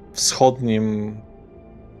wschodniej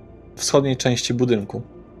części budynku.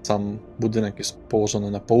 Sam budynek jest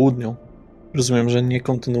położony na południu. Rozumiem, że nie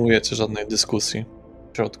kontynuujecie żadnej dyskusji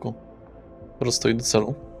w środku. Prosto i do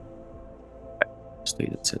celu.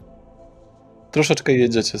 Stoi do celu. Troszeczkę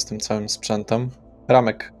jedziecie z tym całym sprzętem.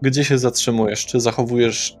 Ramek, gdzie się zatrzymujesz? Czy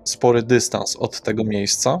zachowujesz spory dystans od tego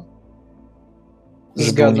miejsca?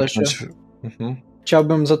 Zgadza się. Mhm.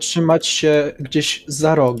 Chciałbym zatrzymać się gdzieś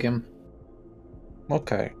za rogiem.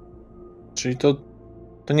 Okej. Czyli to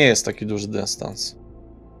nie jest taki duży dystans.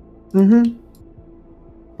 Mhm.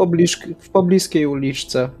 W pobliskiej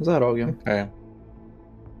uliczce, za rogiem. Okej.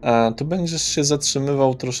 To będziesz się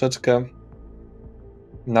zatrzymywał troszeczkę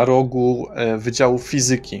na rogu Wydziału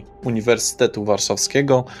Fizyki Uniwersytetu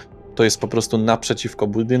Warszawskiego. To jest po prostu naprzeciwko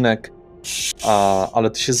budynek, ale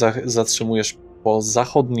ty się zatrzymujesz po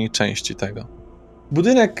zachodniej części tego.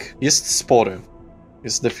 Budynek jest spory.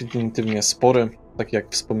 Jest definitywnie spory. Tak jak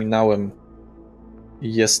wspominałem,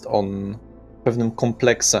 jest on pewnym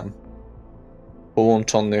kompleksem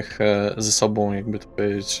połączonych ze sobą, jakby to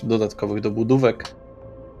powiedzieć, dodatkowych dobudówek.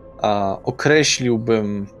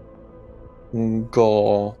 Określiłbym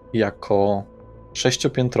go jako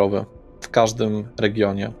 6-piętrowy w każdym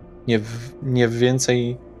regionie. Nie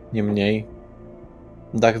więcej, nie mniej.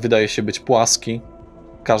 Dach wydaje się być płaski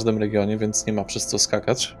w każdym regionie, więc nie ma przez co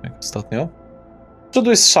skakać, jak ostatnio. Przodu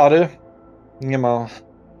jest szary. Nie ma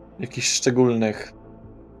jakichś szczególnych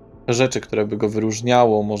rzeczy, które by go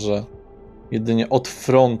wyróżniało. Może jedynie od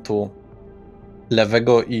frontu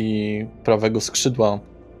lewego i prawego skrzydła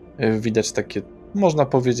widać takie, można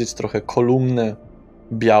powiedzieć, trochę kolumny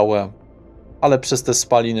białe, ale przez te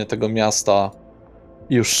spaliny tego miasta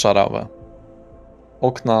już szarawe.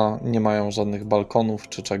 Okna nie mają żadnych balkonów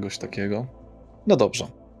czy czegoś takiego. No dobrze.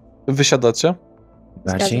 Wysiadacie?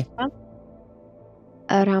 Bardziej? Zgadza się?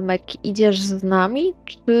 Ramek, idziesz z nami,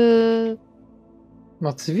 czy No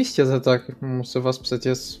oczywiście, że tak. Muszę was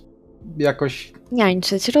przecież jakoś...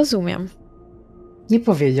 niańczyć? Rozumiem. Nie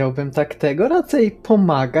powiedziałbym tak tego, raczej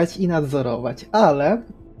pomagać i nadzorować, ale...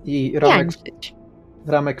 I Niańczyć.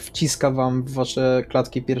 Ramek wciska wam w wasze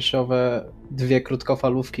klatki piersiowe 2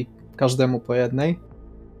 krótkofalówki, każdemu po jednej.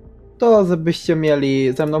 To żebyście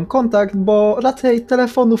mieli ze mną kontakt, bo raczej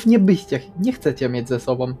telefonów nie chcecie mieć ze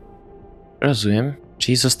sobą. Rozumiem.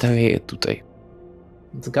 Czyli zostawię je tutaj.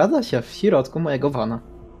 Zgadza się, w środku mojego vana.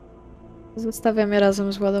 Zostawiam je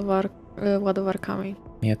razem z ładowarkami.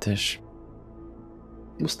 Ja też.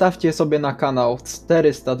 Ustawcie sobie na kanał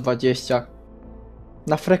 420.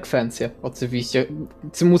 Na frekwencję, oczywiście.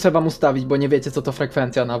 Muszę wam ustawić, bo nie wiecie, co to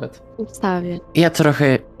frekwencja nawet. Ustawię. Ja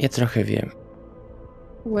trochę wiem.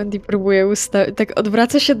 Wendy próbuje ustawić. Tak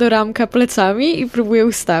odwraca się do Ramka plecami i próbuje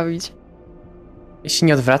ustawić. Jeśli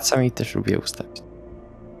nie odwracam i też lubię ustawić.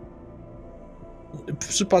 W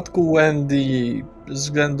przypadku Wendy, ze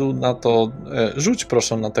względu na to, rzuć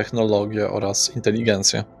proszę na technologię oraz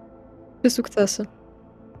inteligencję. 3 sukcesy.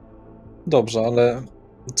 Dobrze, ale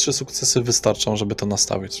 3 sukcesy wystarczą, żeby to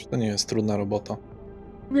nastawić. To nie jest trudna robota.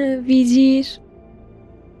 Widzisz?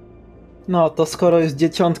 No, to skoro już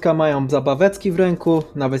dzieciątka mają zabaweczki w ręku,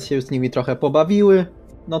 nawet się już z nimi trochę pobawiły,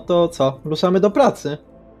 no to co, ruszamy do pracy.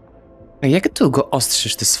 A jak długo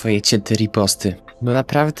ostrzysz te swoje cięte riposty? Bo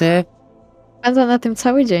naprawdę... Spędza na tym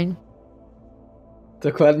cały dzień.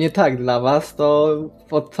 Dokładnie tak, dla was to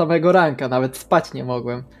od samego ranka, nawet spać nie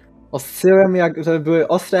mogłem. Ostrzyłem, żeby były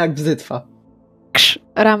ostre jak brzytwa. Krz,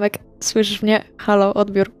 Ramek, słyszysz mnie? Halo,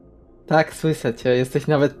 odbiór. Tak, słyszę cię, jesteś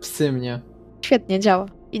nawet przy mnie. Świetnie, działa.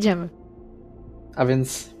 Idziemy. A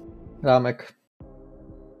więc Ramek,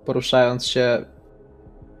 poruszając się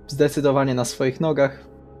zdecydowanie na swoich nogach,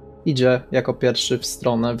 idzie jako pierwszy w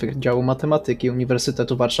stronę Wydziału Matematyki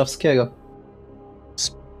Uniwersytetu Warszawskiego.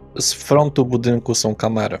 Z frontu budynku są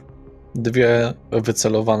kamery. 2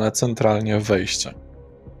 wycelowane centralnie w wejście.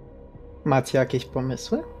 Macie jakieś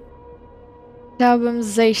pomysły? Chciałabym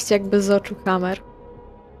zejść jakby z oczu kamer.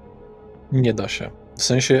 Nie da się. W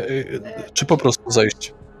sensie, czy po prostu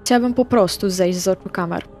zejść? Chciałabym po prostu zejść z oczu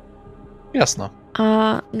kamer. Jasne.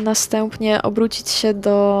 A następnie obrócić się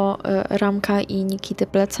do Ramka i Nikity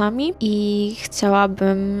plecami i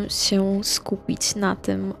chciałabym się skupić na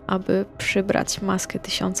tym, aby przybrać maskę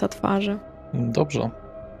 1000 twarzy. Dobrze.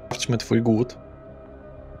 Sprawdźmy twój głód.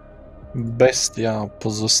 Bestia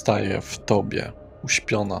pozostaje w tobie,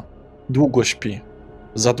 uśpiona. Długo śpi.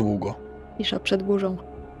 za długo. Cisza przed burzą.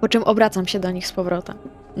 Po czym obracam się do nich z powrotem.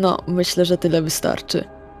 No, myślę, że tyle wystarczy.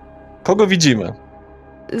 Kogo widzimy?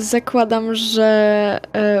 Zakładam, że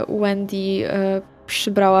Wendy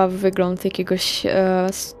przybrała wygląd jakiegoś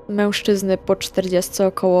mężczyzny po 40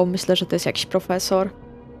 około. Myślę, że to jest jakiś profesor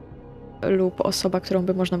lub osoba, którą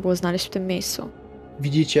by można było znaleźć w tym miejscu.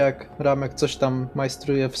 Widzicie, jak Ramek coś tam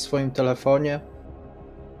majstruje w swoim telefonie,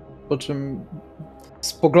 po czym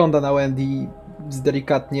spogląda na Wendy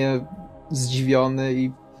delikatnie zdziwiony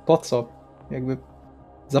i po co? Jakby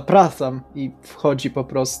zapraszam i wchodzi po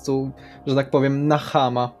prostu, że tak powiem, na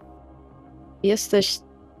chama. Jesteś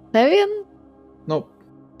pewien? No,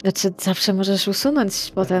 Znaczy, zawsze możesz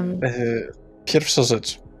usunąć potem. Pierwsza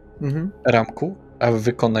rzecz. Ramku, a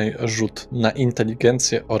wykonaj rzut na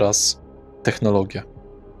inteligencję oraz technologię.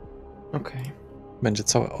 Okej. Będzie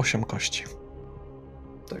całe 8 kości.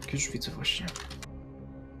 Tak, już widzę właśnie.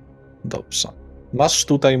 Dobrze. Masz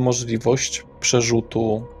tutaj możliwość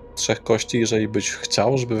przerzutu 3 kości, jeżeli byś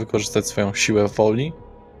chciał, żeby wykorzystać swoją siłę woli,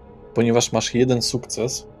 ponieważ masz 1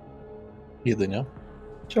 sukces. Jedynie.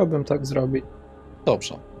 Chciałbym tak zrobić.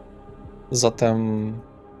 Dobrze. Zatem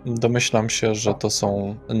domyślam się, że to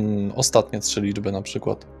są ostatnie 3 liczby na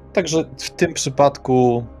przykład. Także w tym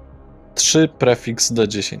przypadku 3 prefiks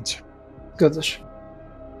D10. Zgadza się.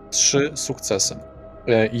 3 sukcesy.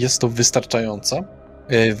 Jest to wystarczające.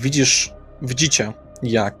 Widzicie,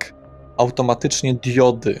 jak automatycznie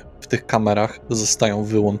diody w tych kamerach zostają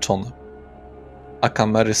wyłączone, a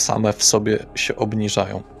kamery same w sobie się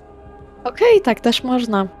obniżają. Okej, tak też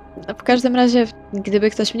można. W każdym razie, gdyby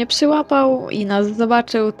ktoś mnie przyłapał i nas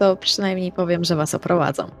zobaczył, to przynajmniej powiem, że was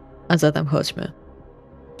oprowadzam. A zatem chodźmy.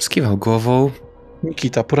 Skiwał głową.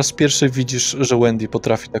 Nikita, po raz pierwszy widzisz, że Wendy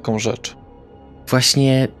potrafi taką rzecz.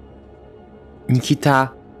 Właśnie Nikita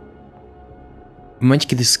w momencie,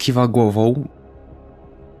 kiedy skiwa głową,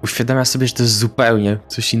 uświadamia sobie, że to jest zupełnie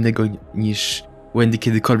coś innego niż Wendy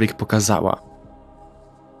kiedykolwiek pokazała.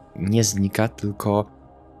 Nie znika, tylko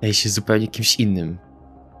staje się zupełnie kimś innym.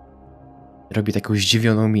 Robi taką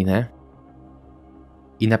zdziwioną minę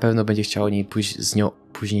i na pewno będzie chciał z nią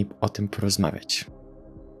później o tym porozmawiać.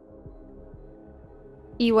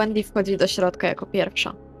 I Wendy wchodzi do środka jako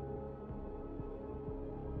pierwsza.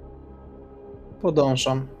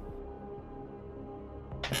 Podążam.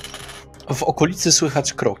 W okolicy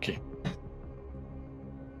słychać kroki.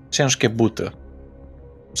 Ciężkie buty,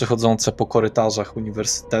 przechodzące po korytarzach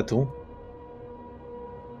uniwersytetu.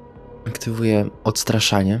 Aktywuję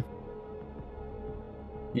odstraszanie.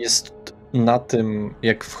 Jest na tym,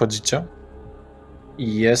 jak wchodzicie,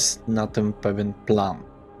 i jest na tym pewien plan,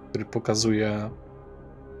 który pokazuje,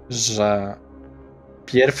 że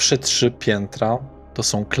pierwsze 3 piętra to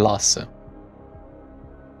są klasy.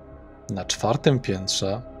 Na 4.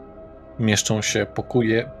 piętrze mieszczą się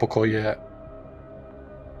pokoje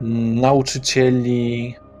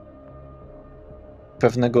nauczycieli,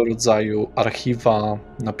 pewnego rodzaju archiwa,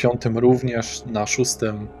 na 5. również, na 6.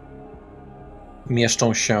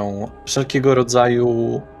 mieszczą się wszelkiego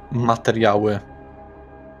rodzaju materiały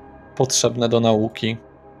potrzebne do nauki.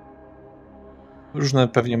 Różne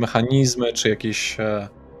pewnie mechanizmy, czy jakieś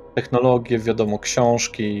technologie, wiadomo,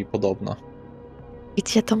 książki i podobne. I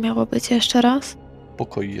gdzie to miało być jeszcze raz?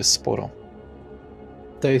 Pokoi jest sporo.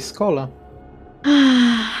 W tej szkole.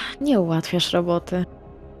 Nie ułatwiasz roboty.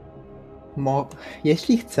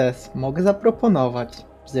 Jeśli chcesz, mogę zaproponować,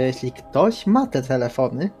 że jeśli ktoś ma te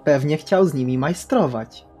telefony, pewnie chciał z nimi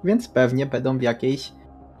majstrować, więc pewnie będą w jakiejś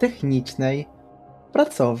technicznej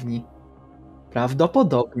pracowni.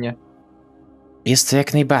 Prawdopodobnie. Jest to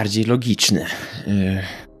jak najbardziej logiczne.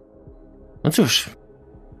 No cóż,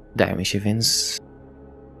 dajmy się więc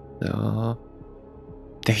do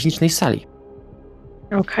technicznej sali.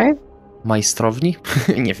 Okej. Majstrowni?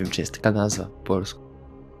 Nie wiem, czy jest taka nazwa po polsku.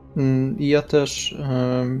 Ja też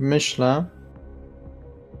myślę,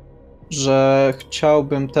 że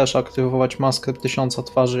chciałbym też aktywować maskę 1000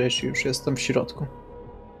 twarzy, jeśli już jestem w środku.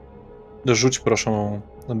 Rzuć proszę,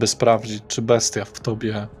 by sprawdzić, czy bestia w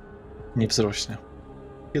tobie nie wzrośnie.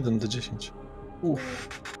 1d10.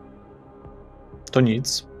 To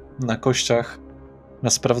nic. Na kościach, na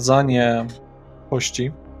sprawdzanie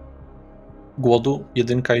kości, głodu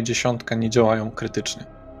 1 i 10 nie działają krytycznie.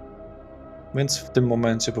 Więc w tym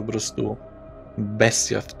momencie po prostu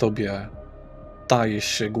bestia w tobie staje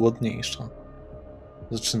się głodniejsza.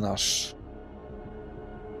 Zaczynasz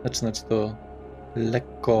to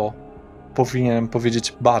lekko, powinienem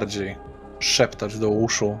powiedzieć bardziej, szeptać do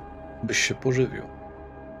uszu, byś się pożywił.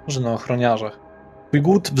 Może na ochroniarzach. Twój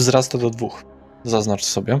głód wzrasta do 2. Zaznacz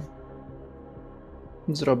sobie.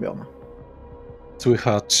 Zrobione.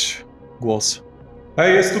 Słychać głos.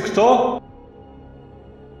 Hej, jest tu kto?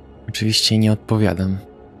 Oczywiście nie odpowiadam.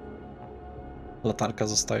 Latarka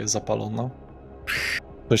zostaje zapalona.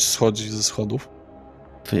 Ktoś schodzi ze schodów.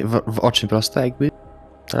 W oczy prosto jakby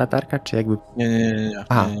ta latarka, czy jakby... Nie.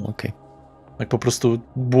 A, nie. okej. Jak po prostu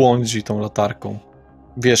błądzi tą latarką.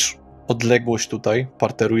 Wiesz, odległość tutaj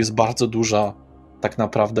parteru jest bardzo duża tak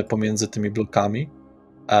naprawdę pomiędzy tymi blokami.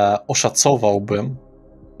 Oszacowałbym,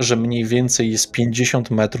 że mniej więcej jest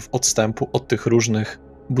 50 metrów odstępu od tych różnych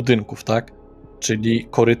budynków, tak? Czyli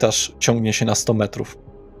korytarz ciągnie się na 100 metrów.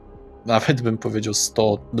 Nawet bym powiedział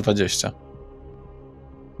 120.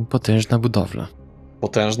 Potężna budowla.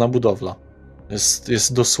 Potężna budowla.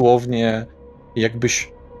 Jest dosłownie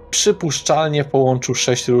jakbyś przypuszczalnie połączył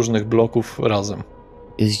 6 różnych bloków razem.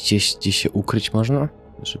 Jest gdzieś się ukryć można?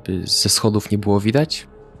 Żeby ze schodów nie było widać?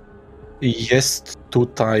 Jest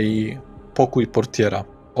tutaj pokój portiera.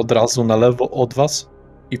 Od razu na lewo od was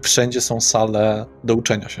i wszędzie są sale do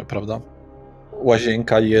uczenia się, prawda?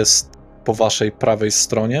 Łazienka jest po waszej prawej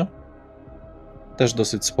stronie. Też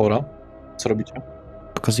dosyć spora. Co robicie?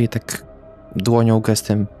 Pokazuję tak dłonią,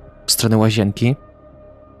 gestem w stronę łazienki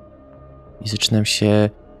i zaczynam się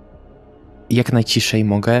jak najciszej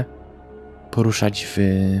mogę poruszać w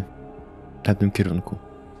pewnym kierunku.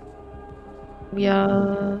 Ja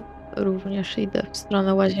również idę w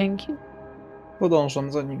stronę łazienki.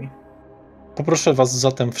 Podążam za nimi. Poproszę was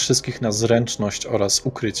zatem wszystkich na zręczność oraz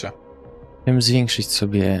ukrycie. Chciałem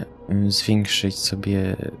zwiększyć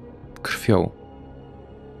sobie krwią.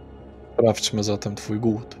 Sprawdźmy zatem twój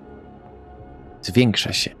głód.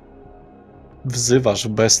 Zwiększa się. Wzywasz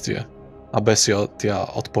bestię, a bestia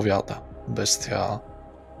odpowiada. Bestia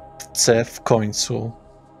chce w końcu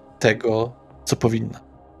tego, co powinna.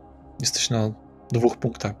 Jesteś na 2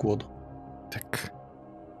 punktach głodu. Tak.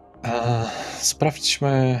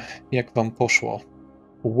 Sprawdźmy, jak wam poszło.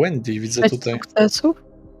 Wendy, widzę 6 tutaj sukcesów.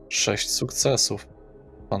 6 sukcesów.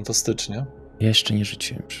 Fantastycznie. Jeszcze nie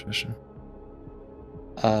rzuciłem, przepraszam.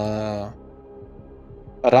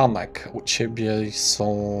 Ramek, u ciebie są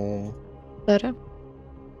 4.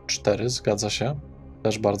 4, zgadza się.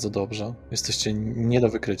 Też bardzo dobrze. Jesteście nie do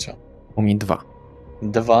wykrycia. U mnie 2.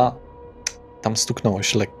 2, tam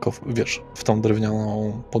stuknąłeś lekko, wiesz, w tą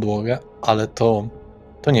drewnianą podłogę, ale to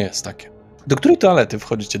nie jest takie. Do której toalety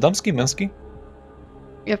wchodzicie? Damskiej, męskiej?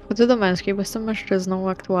 Ja wchodzę do męskiej, bo jestem mężczyzną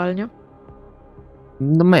aktualnie.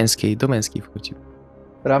 Do męskiej wchodzi.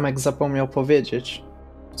 Ramek zapomniał powiedzieć,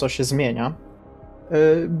 co się zmienia.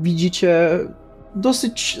 Widzicie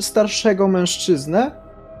dosyć starszego mężczyznę,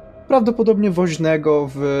 prawdopodobnie woźnego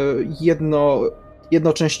w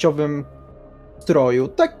jednoczęściowym stroju,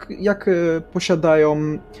 tak jak posiadają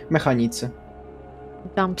mechanicy.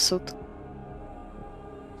 Jumpsuit.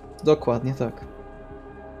 Dokładnie tak.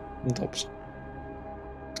 Dobrze.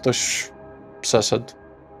 Ktoś przeszedł.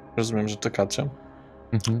 Rozumiem, że czekacie.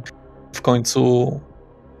 Mhm. W końcu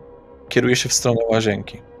kieruje się w stronę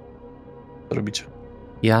łazienki. Co robicie?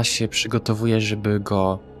 Ja się przygotowuję, żeby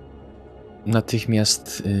go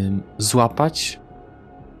natychmiast złapać,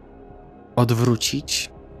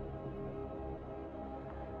 odwrócić,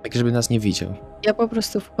 tak żeby nas nie widział. Ja po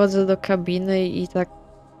prostu wchodzę do kabiny i tak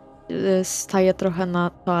staję trochę na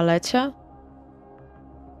toalecie.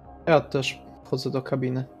 Ja też wchodzę do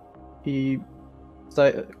kabiny i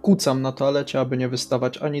kucam na toalecie, aby nie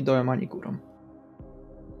wystawać ani dołem, ani górą.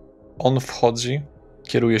 On wchodzi,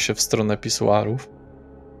 kieruje się w stronę pisuarów,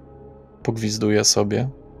 pogwizduje sobie.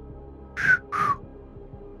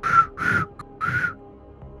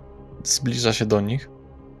 Zbliża się do nich.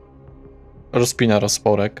 Rozpina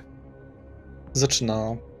rozporek.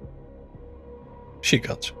 Zaczyna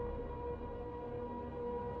sikać.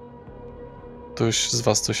 Ktoś z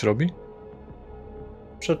was coś robi?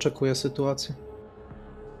 Przeczekuję sytuację.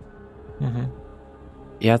 Mhm.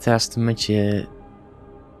 Ja teraz w tym momencie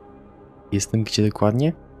jestem gdzie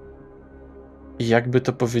dokładnie? I jakby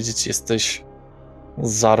to powiedzieć, jesteś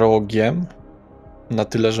za rogiem, na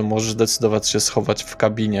tyle, że możesz zdecydować się schować w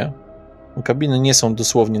kabinie. Kabiny nie są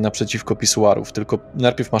dosłownie naprzeciwko pisuarów, tylko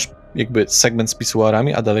najpierw masz jakby segment z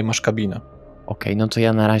pisuarami, a dalej masz kabinę. Okej, no to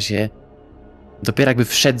ja na razie dopiero jakby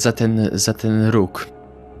wszedł za ten róg,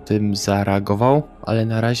 tym zareagował, ale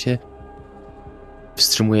na razie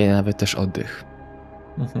wstrzymuję nawet też oddech.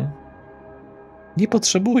 Mhm. Nie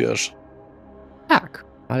potrzebujesz. Tak,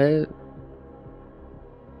 ale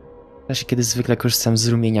w czasie, kiedy zwykle korzystam z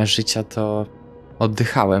rumienia życia, to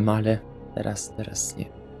oddychałem, ale teraz nie.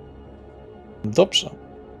 Dobrze.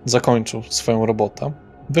 Zakończył swoją robotę.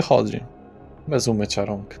 Wychodzi. Bez umycia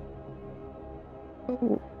rąk.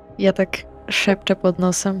 Ja tak szepczę pod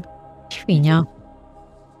nosem. Świnia.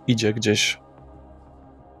 Idzie gdzieś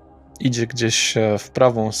idzie gdzieś w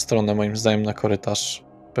prawą stronę, moim zdaniem, na korytarz.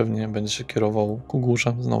 Pewnie będzie się kierował ku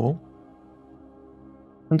górze znowu.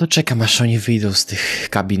 No to czekam, aż oni wyjdą z tych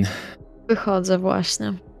kabin. Wychodzę.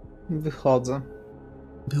 Wychodzę.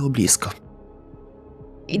 Było blisko.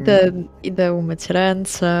 Idę umyć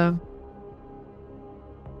ręce.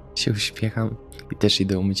 Się uśmiecham i też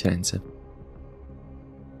idę umyć ręce.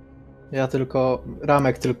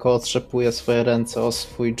 Ramek tylko otrzepuje swoje ręce o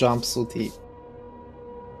swój jumpsuit i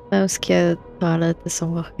Męskie toalety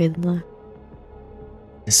są ohydne.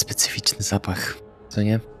 Specyficzny zapach, co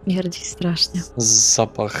nie? Śmierdzi strasznie.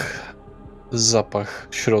 Zapach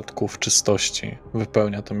środków czystości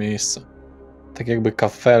wypełnia to miejsce. Tak jakby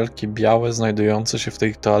kafelki białe znajdujące się w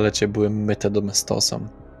tej toalecie były myte domestosem.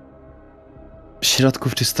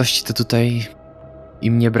 Środków czystości to tutaj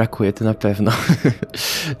im nie brakuje, to na pewno.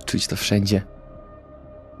 Czuć to wszędzie.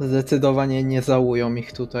 zdecydowanie nie załują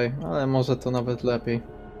ich tutaj, ale może to nawet lepiej.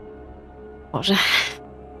 Może.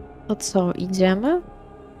 To co, idziemy?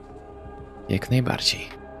 Jak najbardziej.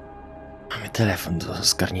 Mamy telefon do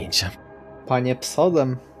zgarnięcia. Panie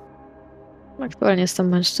psodem. Aktualnie jestem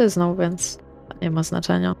mężczyzną, więc to nie ma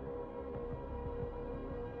znaczenia.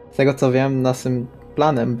 Z tego co wiem, naszym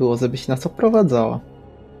planem było, żebyś nas oprowadzała.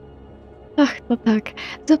 Ach, no tak.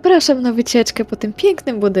 Zapraszam na wycieczkę po tym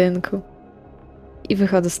pięknym budynku. I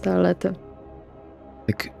wychodzę z toalety.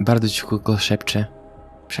 Tak bardzo cichutko szepczę.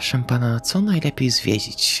 Przepraszam pana, co najlepiej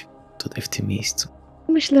zwiedzić tutaj w tym miejscu?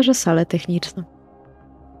 Myślę, że salę techniczną.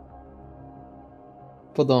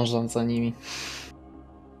 Podążam za nimi.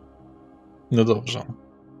 No dobrze.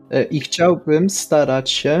 I chciałbym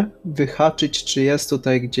starać się wyhaczyć, czy jest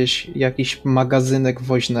tutaj gdzieś jakiś magazynek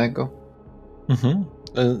woźnego. Mhm.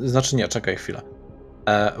 Znaczy nie, czekaj chwilę.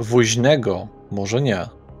 Woźnego może nie.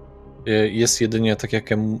 Jest jedynie, tak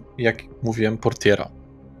jak mówiłem, portiera.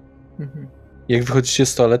 Mhm. Jak wychodzicie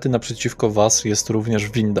z toalety, naprzeciwko was jest również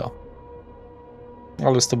winda.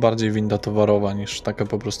 Ale jest to bardziej winda towarowa niż taka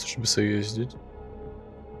po prostu, żeby sobie jeździć.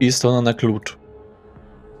 I jest ona na klucz.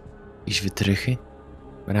 Jakieś wytrychy?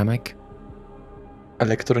 Ramek?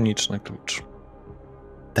 Elektroniczny klucz.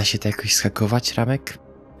 Da się to jakoś schakować, Ramek?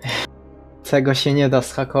 Tego się nie da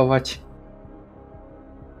schakować.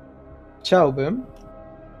 Chciałbym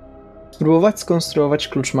spróbować skonstruować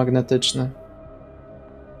klucz magnetyczny.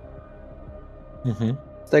 Mhm.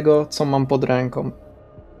 Z tego, co mam pod ręką.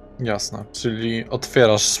 Jasne. Czyli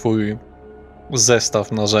otwierasz swój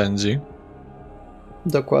zestaw narzędzi.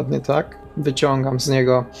 Dokładnie tak. Wyciągam z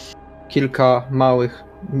niego kilka małych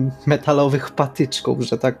metalowych patyczków,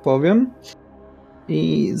 że tak powiem.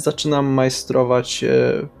 I zaczynam majstrować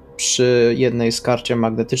przy jednej z karcie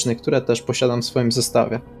magnetycznych, które też posiadam w swoim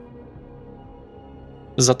zestawie.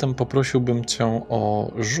 Zatem poprosiłbym cię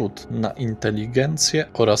o rzut na inteligencję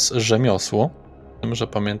oraz rzemiosło. Z tym, że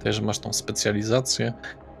pamiętaj, że masz tą specjalizację,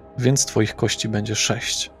 więc twoich kości będzie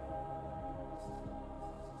 6.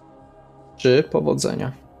 3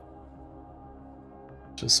 powodzenia.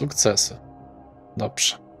 3 sukcesy.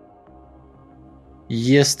 Dobrze.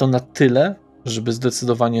 Jest to na tyle, żeby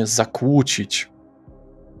zdecydowanie zakłócić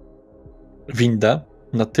windę,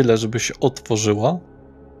 na tyle, żeby się otworzyła,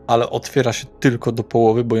 ale otwiera się tylko do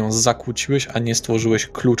połowy, bo ją zakłóciłeś, a nie stworzyłeś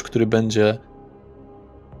klucz, który będzie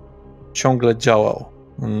ciągle działał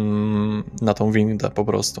na tą windę po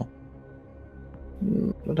prostu.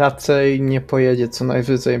 Raczej nie pojedzie, co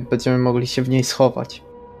najwyżej będziemy mogli się w niej schować.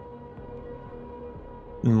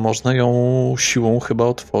 Można ją siłą chyba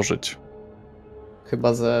otworzyć.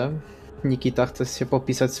 Chyba, że Nikita chce się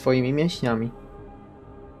popisać swoimi mięśniami.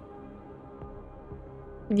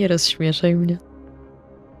 Nie rozśmieszaj mnie.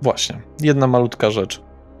 Właśnie, jedna malutka rzecz.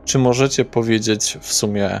 Czy możecie powiedzieć w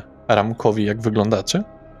sumie Ramkowi, jak wyglądacie?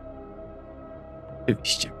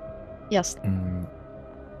 Oczywiście. Jasne.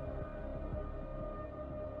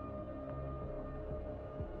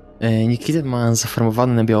 Nikita ma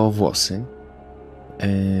zaformowane na biało włosy.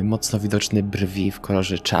 Mocno widoczne brwi w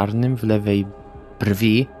kolorze czarnym. W lewej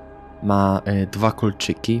brwi ma 2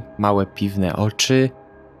 kolczyki, małe piwne oczy,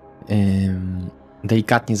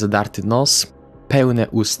 delikatnie zadarty nos, pełne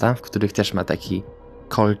usta, w których też ma taki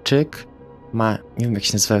kolczyk. Ma, nie wiem jak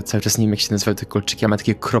się nazywa, cały czas nie wiem jak się nazywają te kolczyki, ale ma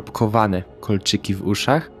takie kropkowane kolczyki w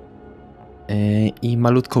uszach i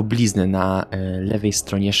malutką bliznę na lewej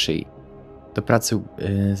stronie szyi. Do pracy,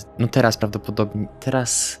 no teraz prawdopodobnie,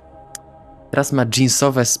 teraz ma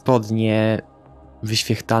jeansowe spodnie,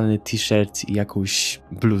 wyświechtany t-shirt i jakąś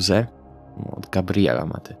bluzę. Od Gabriela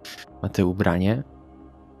ma te ubranie.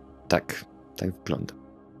 Tak wygląda.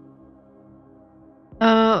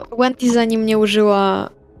 Wendy, zanim nie użyła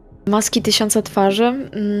maski 1000 twarzy,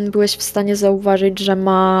 byłeś w stanie zauważyć, że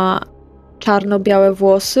ma czarno-białe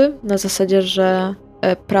włosy, na zasadzie, że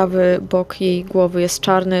prawy bok jej głowy jest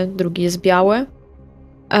czarny, drugi jest biały.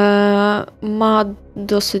 Ma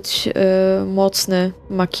dosyć mocny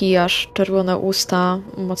makijaż, czerwone usta,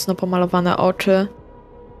 mocno pomalowane oczy.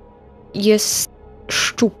 Jest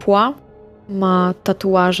szczupła, ma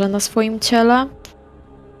tatuaże na swoim ciele.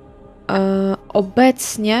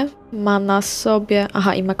 Obecnie ma na sobie...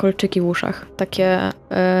 Aha, i ma kolczyki w uszach, takie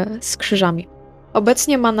z krzyżami.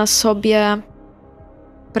 Obecnie ma na sobie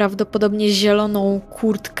prawdopodobnie zieloną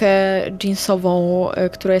kurtkę jeansową,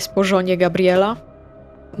 która jest po żonie Gabriela.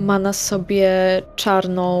 Ma na sobie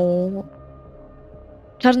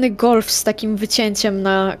czarny golf z takim wycięciem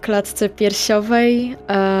na klatce piersiowej,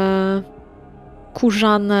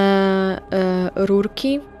 kurzane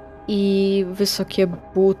rurki i wysokie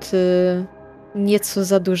buty, nieco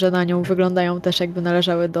za duże na nią, wyglądają też jakby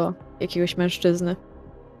należały do jakiegoś mężczyzny.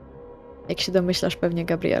 Jak się domyślasz, pewnie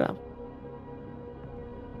Gabriela.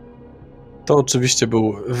 To oczywiście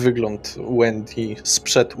był wygląd Wendy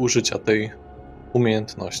sprzed użycia tej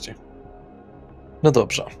umiejętności. No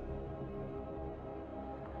dobrze.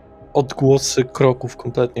 Odgłosy kroków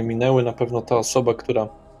kompletnie minęły. Na pewno ta osoba, która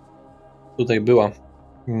tutaj była,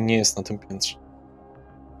 nie jest na tym piętrze.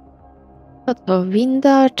 Co to,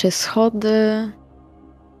 winda czy schody?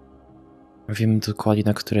 Wiemy dokładnie,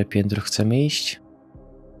 na które piętro chcemy iść?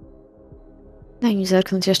 Daj mi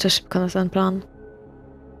zerknąć jeszcze szybko na ten plan.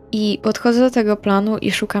 I podchodzę do tego planu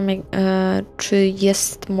i szukam, czy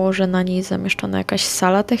jest może na niej zamieszczona jakaś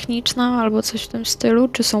sala techniczna albo coś w tym stylu,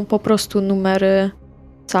 czy są po prostu numery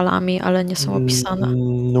z salami, ale nie są opisane.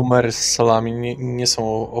 Numery z salami nie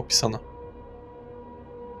są opisane.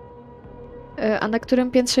 A na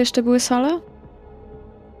którym piętrze jeszcze były sale?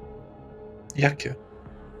 Jakie?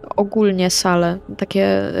 Ogólnie sale,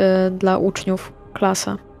 takie dla uczniów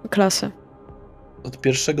klasy. Od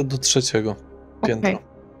 1. do 3. piętra.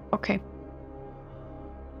 Okej.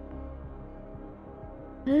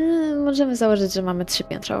 Możemy założyć, że mamy 3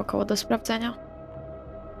 piętra około do sprawdzenia.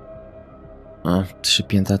 A 3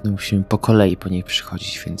 piętra to musimy po kolei po niej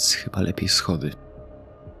przychodzić, więc chyba lepiej schody.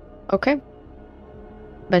 Okej.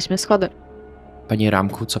 Weźmy schody. Panie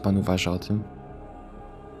Ramku, co pan uważa o tym?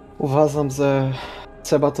 Uważam, że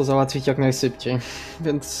trzeba to załatwić jak najszybciej,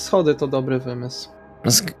 więc schody to dobry wymysł.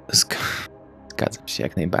 Zgadzam się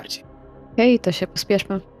jak najbardziej. Okej, to się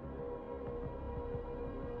pospieszmy.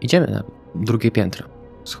 Idziemy na drugie piętro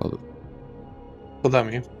schodów.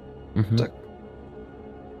 Schodami. Mhm. Tak.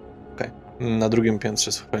 Okej. Na drugim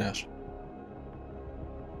piętrze schroniarz.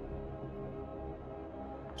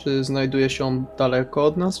 Czy znajduje się on daleko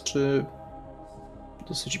od nas, czy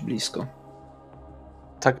dosyć blisko?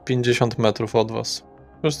 Tak 50 metrów od was.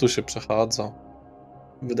 Po prostu się przechadza.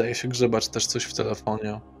 Wydaje się grzebać też coś w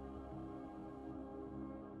telefonie.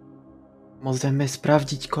 Możemy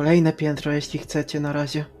sprawdzić kolejne piętro, jeśli chcecie na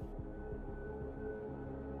razie.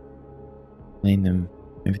 Na innym,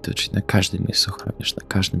 widocznie na każdym jest ochroniarz, na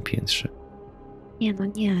każdym piętrze.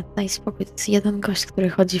 Nie, daj spokój. To jest jeden gość, który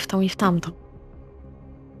chodzi w tą i w tamtą.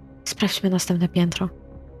 Sprawdźmy następne piętro.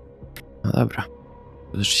 No dobra.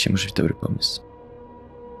 To rzeczywiście może być dobry pomysł.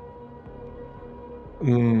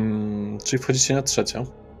 Czyli wchodzicie na 3.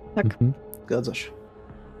 Tak. Mhm. Zgadza się.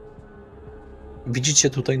 Widzicie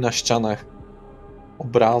tutaj na ścianach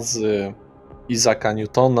obrazy Isaaca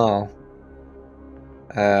Newtona,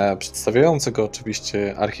 przedstawiającego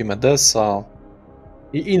oczywiście Archimedesa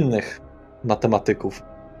i innych matematyków,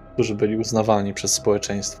 którzy byli uznawani przez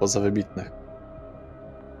społeczeństwo za wybitnych.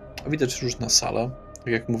 Widać różne sale, tak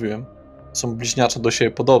jak mówiłem. Są bliźniacze do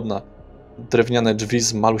siebie podobne. Drewniane drzwi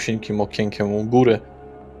z malusieńkim okienkiem u góry.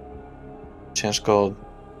 Ciężko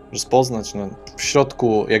rozpoznać. No, w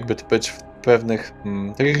środku jakby to być w pewnych...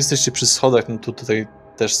 tak jak jesteście przy schodach, no to tutaj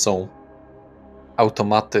też są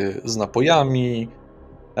automaty z napojami,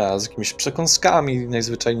 z jakimiś przekąskami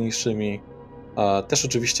najzwyczajniejszymi. Też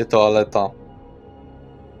oczywiście toaleta.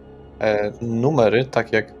 Numery,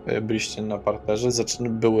 tak jak byliście na parterze,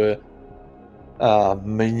 były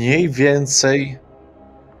mniej więcej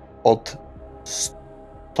od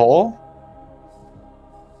 100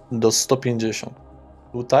 do 150.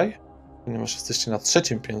 Tutaj, ponieważ jesteście na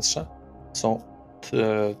 3. piętrze, są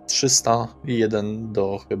 301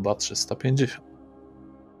 do chyba 350.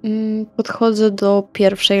 Podchodzę do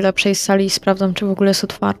pierwszej, lepszej sali i sprawdzam, czy w ogóle jest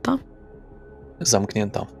otwarta.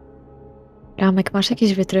 Zamknięta. Ramek, masz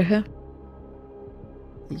jakieś wytrychy?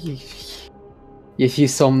 Jeśli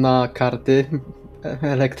są na karty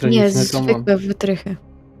elektroniczne, Nie, to mam. zwykłe wytrychy.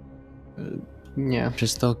 Nie.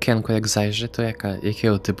 Przez to okienko jak zajrzy, to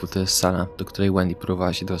jakiego typu to jest sala, do której Wendy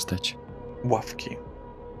próbowała się dostać? Ławki.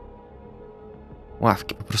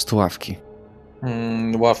 Ławki, po prostu ławki.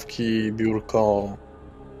 Ławki, biurko,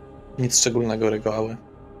 nic szczególnego, regały.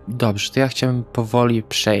 Dobrze, to ja chciałem powoli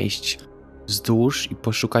przejść wzdłuż i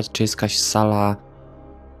poszukać, czy jest jakaś sala,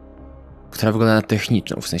 która wygląda na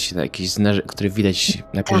techniczną, w sensie na jakieś, które widać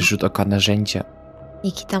na pierwszy rzut oka narzędzia.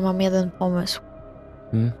 Nikita, mam jeden pomysł.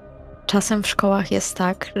 Hmm? Czasem w szkołach jest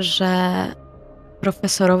tak, że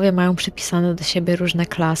profesorowie mają przypisane do siebie różne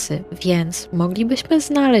klasy, więc moglibyśmy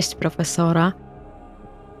znaleźć profesora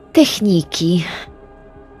techniki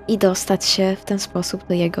i dostać się w ten sposób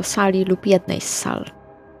do jego sali lub jednej z sal.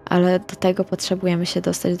 Ale do tego potrzebujemy się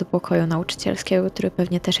dostać do pokoju nauczycielskiego, który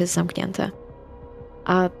pewnie też jest zamknięty.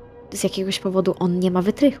 A z jakiegoś powodu on nie ma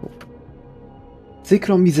wytrychów.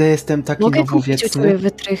 Przykro mi, że jestem taki Mogę kupić u nowowieczny. ciebie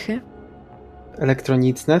wytrychy?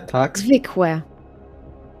 Elektroniczne, tak. Zwykłe.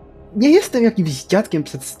 Nie jestem jakimś dziadkiem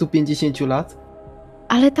przed 150 lat,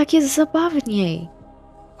 Ale tak jest zabawniej.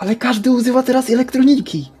 ale każdy używa teraz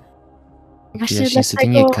elektroniki. Widać niestety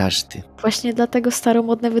nie każdy. Właśnie dlatego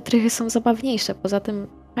staromodne wytrychy są zabawniejsze. Poza tym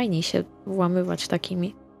fajniej się włamywać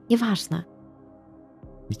takimi. Nieważne.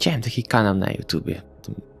 Widziałem taki kanał na YouTubie.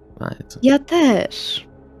 Ja też.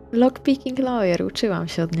 Lockpicking Lawyer. Uczyłam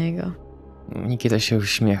się od niego. Nikita się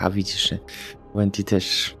uśmiecha, widzisz, że Wendy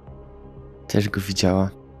też go widziała.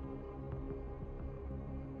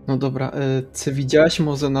 No dobra, czy widziałaś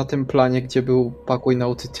może na tym planie, gdzie był pokój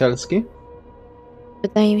nauczycielski?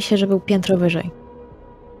 Wydaje mi się, że był piętro wyżej.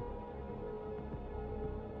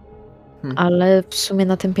 Ale w sumie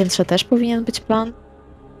na tym piętrze też powinien być plan.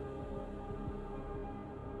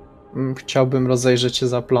 Chciałbym rozejrzeć się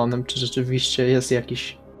za planem, czy rzeczywiście jest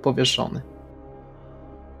jakiś powieszony.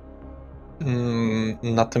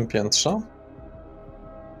 Na tym piętrze?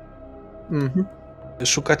 Mhm.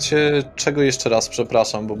 Szukacie czego jeszcze raz,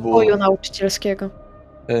 przepraszam, bo było... Pokoju nauczycielskiego.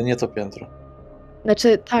 Nie to piętro.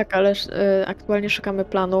 Znaczy tak, ale aktualnie szukamy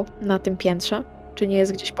planu na tym piętrze. Czy nie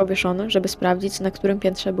jest gdzieś powieszony, żeby sprawdzić, na którym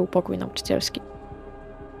piętrze był pokój nauczycielski.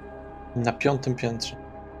 Na 5. piętrze.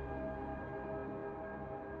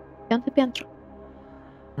 5. piętro.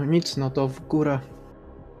 No nic, no to w górę.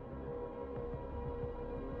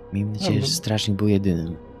 Miejmy nadzieję, że strażnik był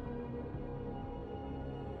jedynym.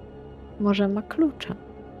 Może ma klucze.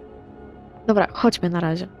 Dobra, chodźmy na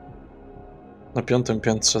razie. Na 5.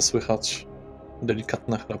 piętrze słychać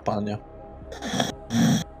delikatne chrapanie.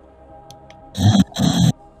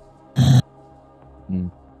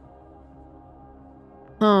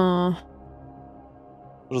 O,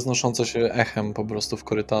 Roznoszące się echem po prostu w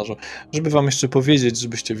korytarzu. Żeby wam jeszcze powiedzieć,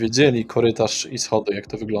 żebyście wiedzieli, korytarz i schody, jak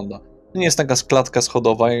to wygląda. To nie jest taka klatka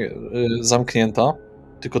schodowa zamknięta,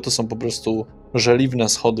 tylko to są po prostu żeliwne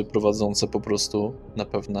schody prowadzące po prostu na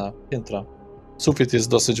pewne piętra. Sufit jest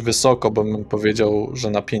dosyć wysoko, bo bym powiedział, że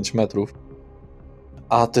na 5 metrów.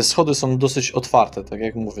 A te schody są dosyć otwarte, tak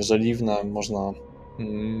jak mówię, żeliwne, można...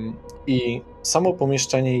 I samo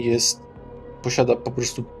pomieszczenie posiada po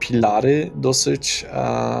prostu pilary dosyć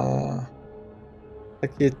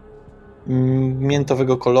takie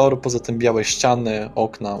miętowego koloru, poza tym białe ściany,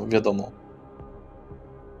 okna, wiadomo.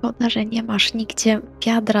 szkoda, że nie masz nigdzie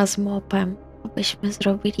wiadra z mopem, byśmy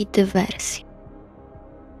zrobili dywersję.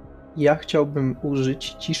 Ja chciałbym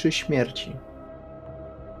użyć ciszy śmierci,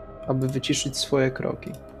 aby wyciszyć swoje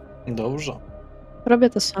kroki. Dobrze. Robię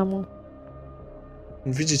to samo.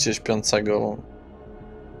 Widzicie śpiącego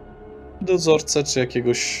dozorcę czy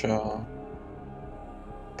jakiegoś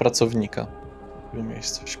pracownika tego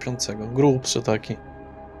miejsca, śpiącego, grubszy taki,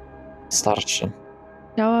 starszy.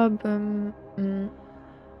 Chciałabym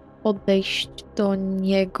podejść do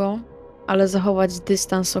niego, ale zachować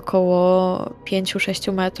dystans około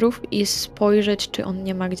 5-6 metrów i spojrzeć, czy on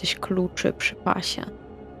nie ma gdzieś kluczy przy pasie.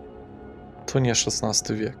 To nie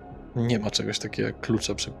XVI wiek. Nie ma czegoś takiego jak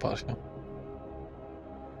klucze przy pasie.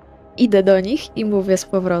 Idę do nich i mówię z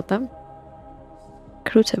powrotem.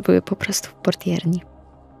 Klucze były po prostu w portierni.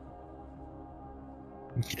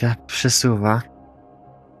 Nikita przesuwa.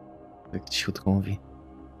 Tak cichutko mówi.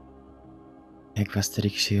 Jak w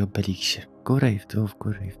Asterixie i Obelixie. W górę i w dół, w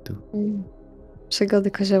górę i w dół.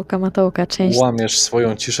 Przygody koziołka Matołka, część... Łamiesz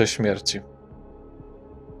swoją ciszę śmierci.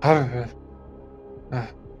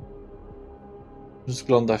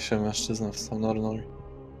 Rozgląda się mężczyzna w stanorną i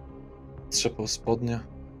trzepał spodnie.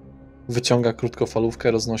 Wyciąga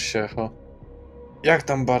krótkofalówkę, roznosi się echo. Jak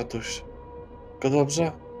tam, Bartuś? Wszystko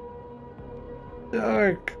dobrze?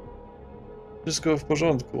 Tak. Wszystko w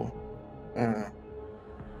porządku.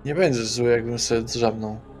 Nie będzie zły, jakbym sobie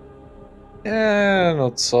drzemnął. Nie,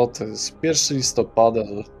 no co ty, jest 1 listopada.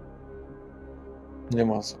 Nie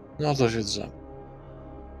ma co. No to się drzem.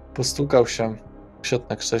 Postukał się, siadł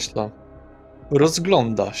na krześle.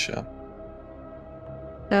 Rozgląda się.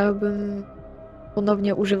 Chciałabym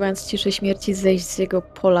ponownie używając ciszy śmierci, zejść z jego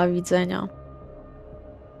pola widzenia.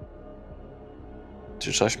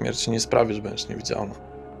 Cisza śmierci nie sprawi, że będziesz niewidzialna.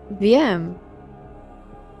 Wiem.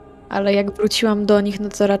 Ale jak wróciłam do nich, no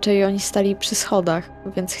to raczej oni stali przy schodach,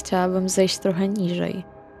 więc chciałabym zejść trochę niżej.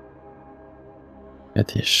 Ja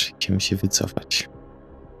też chciałem się wycofać.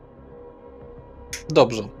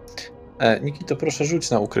 Dobrze. Niki, to proszę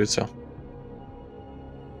rzuć na ukrycie.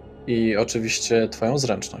 I oczywiście twoją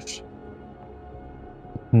zręczność.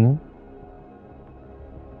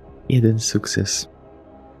 Jeden sukces.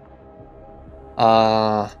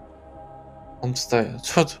 A on wstaje.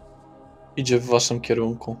 Co to? Idzie w waszym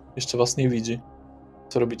kierunku. Jeszcze was nie widzi.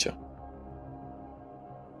 Co robicie?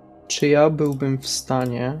 Czy ja byłbym w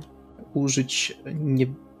stanie użyć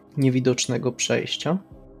niewidocznego przejścia?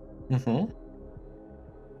 Mhm.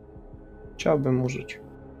 Chciałbym użyć.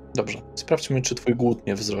 Dobrze. Sprawdźmy, czy twój głód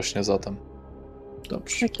nie wzrośnie zatem. W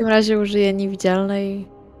Dobrze. takim razie użyję niewidzialnej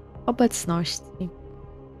obecności.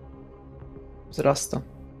 Wzrasta.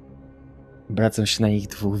 Obracam się na nich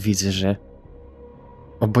dwóch, widzę, że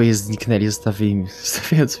oboje zniknęli,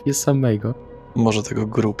 zostawiając mnie samego. Może tego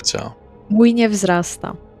grubcia. Mój nie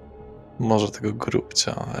wzrasta. Może tego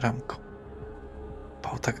grubcia, Ramko.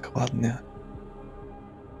 Pał tak ładnie.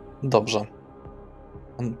 Dobrze.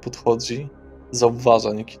 On podchodzi,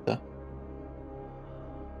 zauważa Nikitę.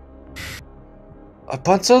 A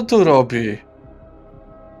pan co tu robi?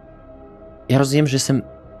 Ja rozumiem, że jestem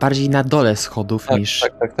bardziej na dole schodów niż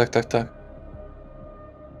Tak.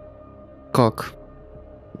 skok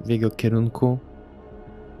w jego kierunku.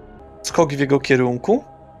 Skok w jego kierunku?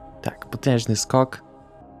 Tak, potężny skok.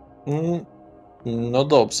 No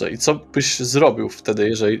dobrze. I co byś zrobił wtedy,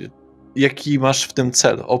 jeżeli... Jaki masz w tym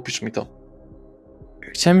cel? Opisz mi to.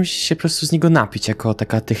 Chciałem się po prostu z niego napić, jako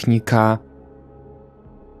taka technika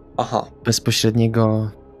Aha.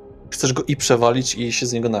 bezpośredniego... Chcesz go i przewalić, i się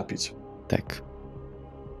z niego napić. Tak.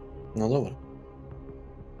 No dobra.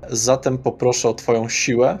 Zatem poproszę o twoją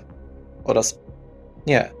siłę oraz...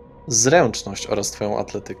 Nie. Zręczność oraz twoją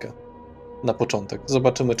atletykę. Na początek.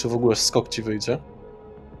 Zobaczymy, czy w ogóle skok ci wyjdzie.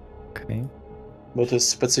 Okej. Bo to jest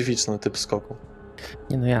specyficzny typ skoku.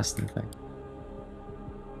 Nie, no jasne, tak.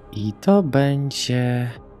 I to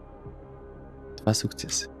będzie 2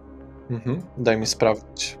 sukcesy. Daj mi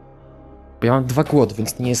sprawdzić. Bo ja mam 2 głodu,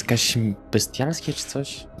 więc nie jest jakaś bestialskie czy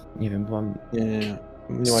coś? Nie wiem, bo mam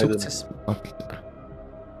Nie ma sukces. Okej, dobra.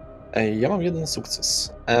 Ja mam 1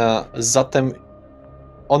 sukces. Zatem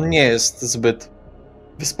on nie jest zbyt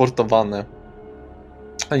wysportowany.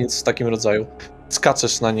 A nic w takim rodzaju.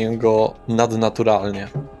 Skaczesz na niego nadnaturalnie.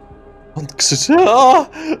 On krzyczy: "A!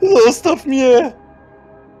 Zostaw mnie!"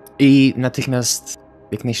 I natychmiast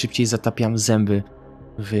jak najszybciej zatapiam zęby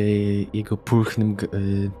w jego pulchnym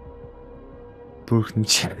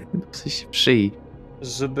ciele, w sensie w szyi.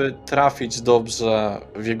 Żeby trafić dobrze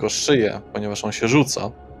w jego szyję, ponieważ on się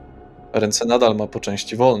rzuca, ręce nadal ma po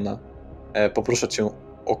części wolne, poproszę cię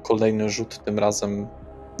o kolejny rzut, tym razem...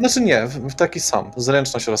 Znaczy nie, w taki sam.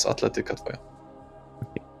 Zręczność oraz atletyka twoja.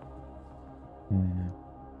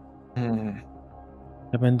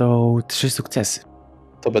 To będą 3 sukcesy.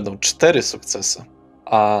 To będą 4 sukcesy.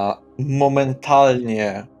 A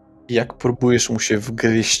momentalnie, jak próbujesz mu się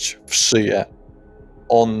wgryźć w szyję,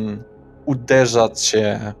 on uderza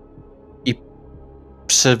cię i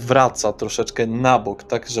przewraca troszeczkę na bok,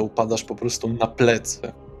 tak, że upadasz po prostu na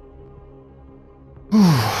plecy.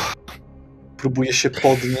 Próbuje się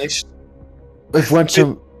podnieść.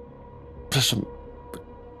 Włączam... Przepraszam.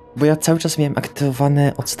 Bo ja cały czas miałem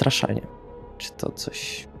aktywowane odstraszanie. Czy to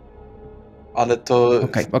coś... Ale to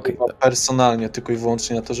Okej. personalnie, tylko i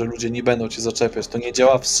wyłącznie na to, że ludzie nie będą cię zaczepiać. To nie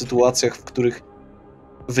działa w sytuacjach, w których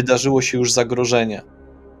wydarzyło się już zagrożenie.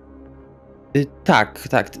 Tak,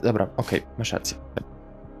 dobra, okej, masz rację.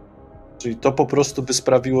 Czyli to po prostu by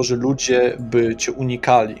sprawiło, że ludzie by cię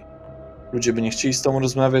unikali. Ludzie by nie chcieli z tobą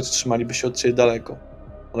rozmawiać, trzymaliby się od ciebie daleko.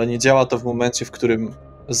 Ale nie działa to w momencie, w którym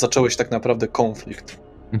zacząłeś tak naprawdę konflikt.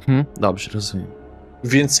 Dobrze, rozumiem.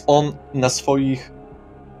 Więc on na swoich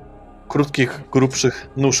krótkich, grubszych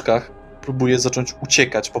nóżkach próbuje zacząć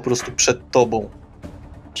uciekać po prostu przed tobą.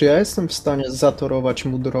 Czy ja jestem w stanie zatorować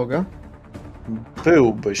mu drogę?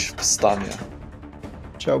 Byłbyś w stanie.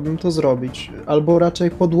 Chciałbym to zrobić. Albo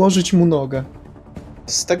raczej podłożyć mu nogę.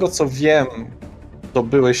 Z tego co wiem, to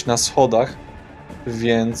byłeś na schodach,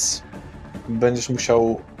 więc będziesz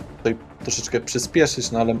musiał tutaj troszeczkę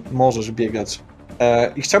przyspieszyć, no ale możesz biegać.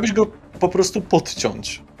 I chciałbyś go po prostu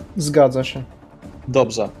podciąć. Zgadza się.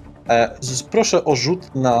 Dobrze. Proszę o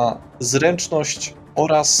rzut na zręczność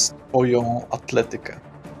oraz twoją atletykę.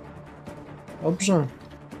 Dobrze.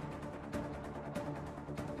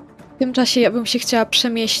 tym czasie ja bym się chciała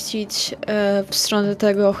przemieścić w stronę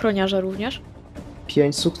tego ochroniarza również.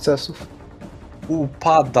 5 sukcesów.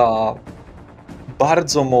 Upada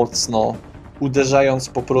bardzo mocno, uderzając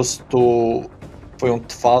po prostu twoją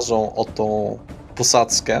twarzą o tą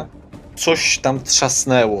posadzkę. Coś tam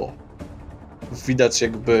trzasnęło. Widać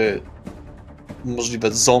jakby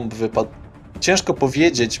możliwe ząb wypadł. Ciężko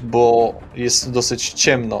powiedzieć, bo jest dosyć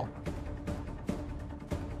ciemno.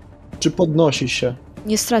 Czy podnosi się?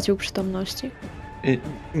 Nie stracił przytomności.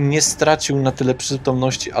 Nie stracił na tyle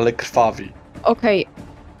przytomności, ale krwawi. Okej.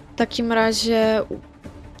 W takim razie...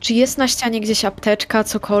 Czy jest na ścianie gdzieś apteczka,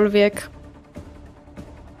 cokolwiek?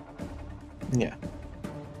 Nie.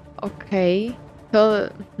 Okej. To...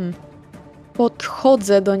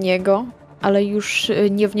 Podchodzę do niego, ale już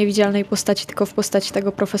nie w niewidzialnej postaci, tylko w postaci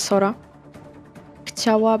tego profesora.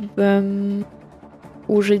 Chciałabym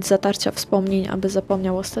użyć zatarcia wspomnień, aby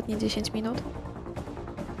zapomniał ostatnie 10 minut.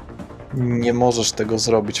 Nie możesz tego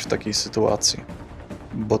zrobić w takiej sytuacji,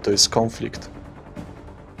 bo to jest konflikt.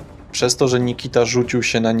 Przez to, że Nikita rzucił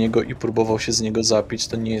się na niego i próbował się z niego zapić,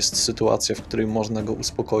 to nie jest sytuacja, w której można go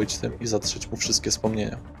uspokoić tym i zatrzeć mu wszystkie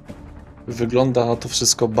wspomnienia. Wygląda na to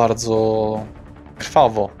wszystko bardzo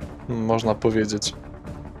krwawo, można powiedzieć.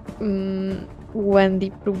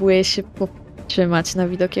 Wendy próbuje się powstrzymać na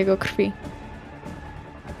widok jego krwi.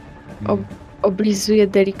 Oblizuje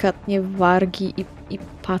delikatnie wargi i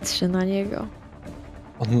patrzy na niego.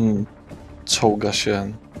 On czołga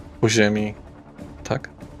się po ziemi, tak?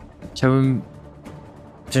 Chciałbym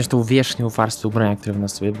wziąć tą wierzchnią warstwę ubrania, które mam na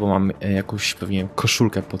sobie, bo mam jakąś pewnie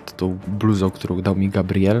koszulkę pod tą bluzą, którą dał mi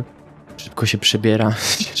Gabriel. Szybko się przebiera,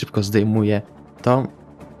 szybko zdejmuję to.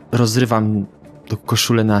 Rozrywam tą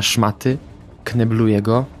koszulę na szmaty, knebluję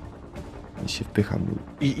go i się wpycham.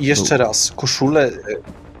 I jeszcze raz, koszulę...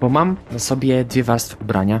 Bo mam na sobie 2 warstwy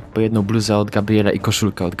ubrania, bo jedną bluzę od Gabriela i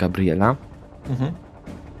koszulkę od Gabriela. Mhm.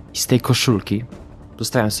 I z tej koszulki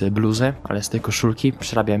dostałem sobie bluzę, ale z tej koszulki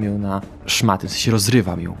przerabiam ją na szmaty, w sensie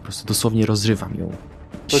rozrywam ją, po prostu dosłownie rozrywam ją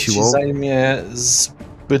To siłą. ci zajmie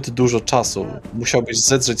zbyt dużo czasu. Musiałbyś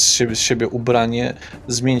zedrzeć z siebie ubranie,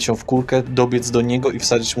 zmienić ją w kulkę, dobiec do niego i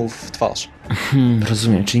wsadzić mu w twarz.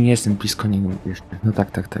 Rozumiem, czyli nie jestem blisko niego jeszcze. No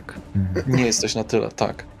tak. Nie jesteś na tyle,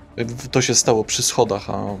 tak. To się stało przy schodach,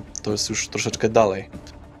 a to jest już troszeczkę dalej.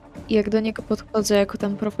 Jak do niego podchodzę jako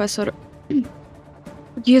ten profesor...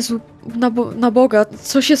 Jezu, na Boga,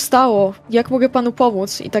 co się stało? Jak mogę panu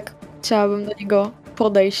pomóc? I tak chciałabym do niego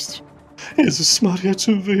podejść. Jezus Maria,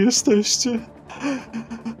 czym wy jesteście?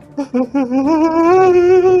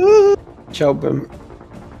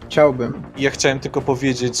 Chciałbym. Ja chciałem tylko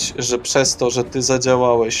powiedzieć, że przez to, że ty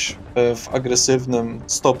zadziałałeś w agresywnym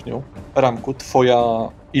stopniu, Ramku, twoja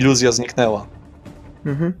iluzja zniknęła.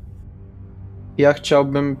 Mhm. Ja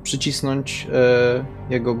chciałbym przycisnąć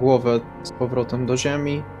jego głowę z powrotem do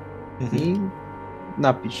ziemi i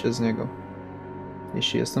napić się z niego,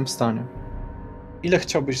 jeśli jestem w stanie. Ile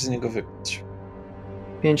chciałbyś z niego wypić?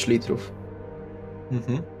 5 litrów.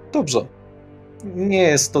 Dobrze. Nie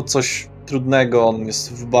jest to coś trudnego, on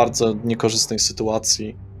jest w bardzo niekorzystnej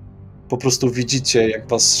sytuacji. Po prostu widzicie, jak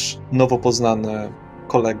wasz nowo poznany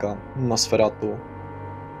kolega Nosferatu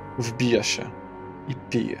wbija się i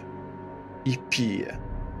pije. I pije.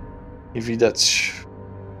 I widać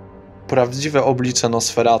prawdziwe oblicze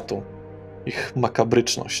Nosferatu, ich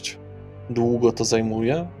makabryczność. Długo to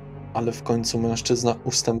zajmuje, ale w końcu mężczyzna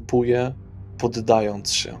ustępuje,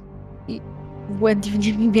 poddając się. Wendy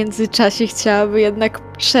w międzyczasie chciałaby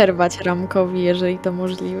jednak przerwać Ramkowi, jeżeli to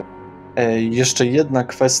możliwe. Jeszcze jedna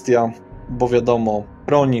kwestia, bo wiadomo,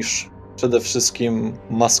 chronisz przede wszystkim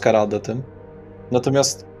maskaradę tym.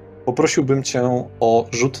 Natomiast poprosiłbym cię o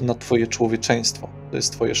rzut na twoje człowieczeństwo. To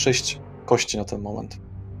jest twoje 6 kości na ten moment.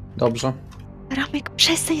 Dobrze. Ramek,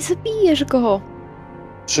 przestań, zabijesz go!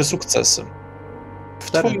 3 sukcesy. W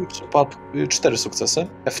 4. twoim przypadku 4 sukcesy.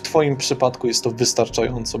 W twoim przypadku jest to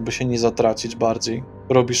wystarczająco, by się nie zatracić bardziej.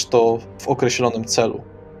 Robisz to w określonym celu,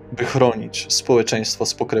 by chronić społeczeństwo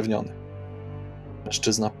spokrewnionych.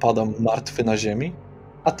 Mężczyzna pada martwy na ziemi,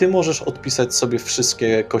 a ty możesz odpisać sobie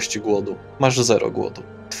wszystkie kości głodu. Masz 0 głodu.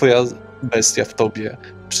 Twoja bestia w tobie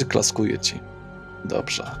przyklaskuje ci.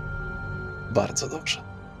 Dobrze. Bardzo dobrze.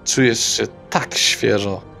 Czujesz się tak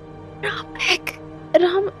świeżo.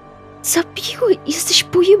 Ram, zabiły, jesteś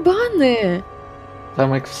pojebany!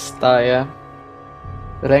 Ramek wstaje.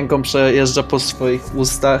 Ręką przejeżdża po swoich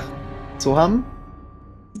ustach. Słucham?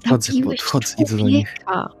 Zabiłeś podchodzę, idę do nich.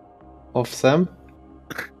 człowieka. Owszem.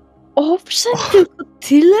 Owszem, tylko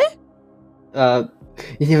tyle? Ja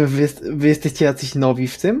nie wiem, wy jesteście jacyś nowi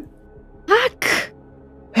w tym? Tak!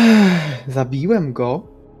 Zabiłem go,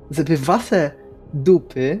 żeby wasze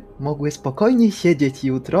dupy mogły spokojnie siedzieć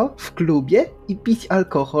jutro w klubie i pić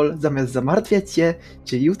alkohol, zamiast zamartwiać się,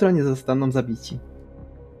 czy jutro nie zostaną zabici.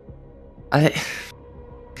 Ale...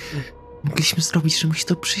 Mogliśmy zrobić, że mu się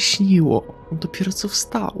to przyśniło. On dopiero co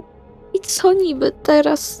wstał. I co niby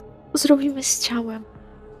teraz zrobimy z ciałem?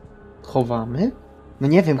 Chowamy? No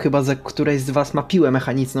nie wiem, chyba że któreś z was ma piłę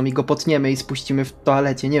mechaniczną i go potniemy i spuścimy w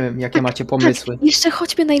toalecie. Nie wiem, jakie macie pomysły. Tak, jeszcze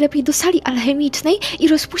chodźmy najlepiej do sali alchemicznej i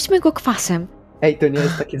rozpuśćmy go kwasem. Ej, to nie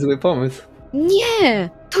jest taki zły pomysł. Nie!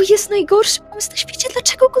 To jest najgorszy pomysł na świecie.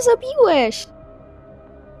 Dlaczego go zabiłeś?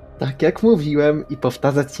 Tak jak mówiłem i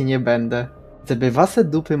powtarzać się nie będę. Żeby wasze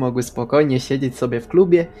dupy mogły spokojnie siedzieć sobie w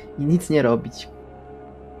klubie i nic nie robić.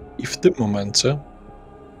 I w tym momencie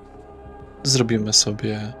zrobimy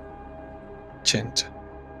sobie cięcie.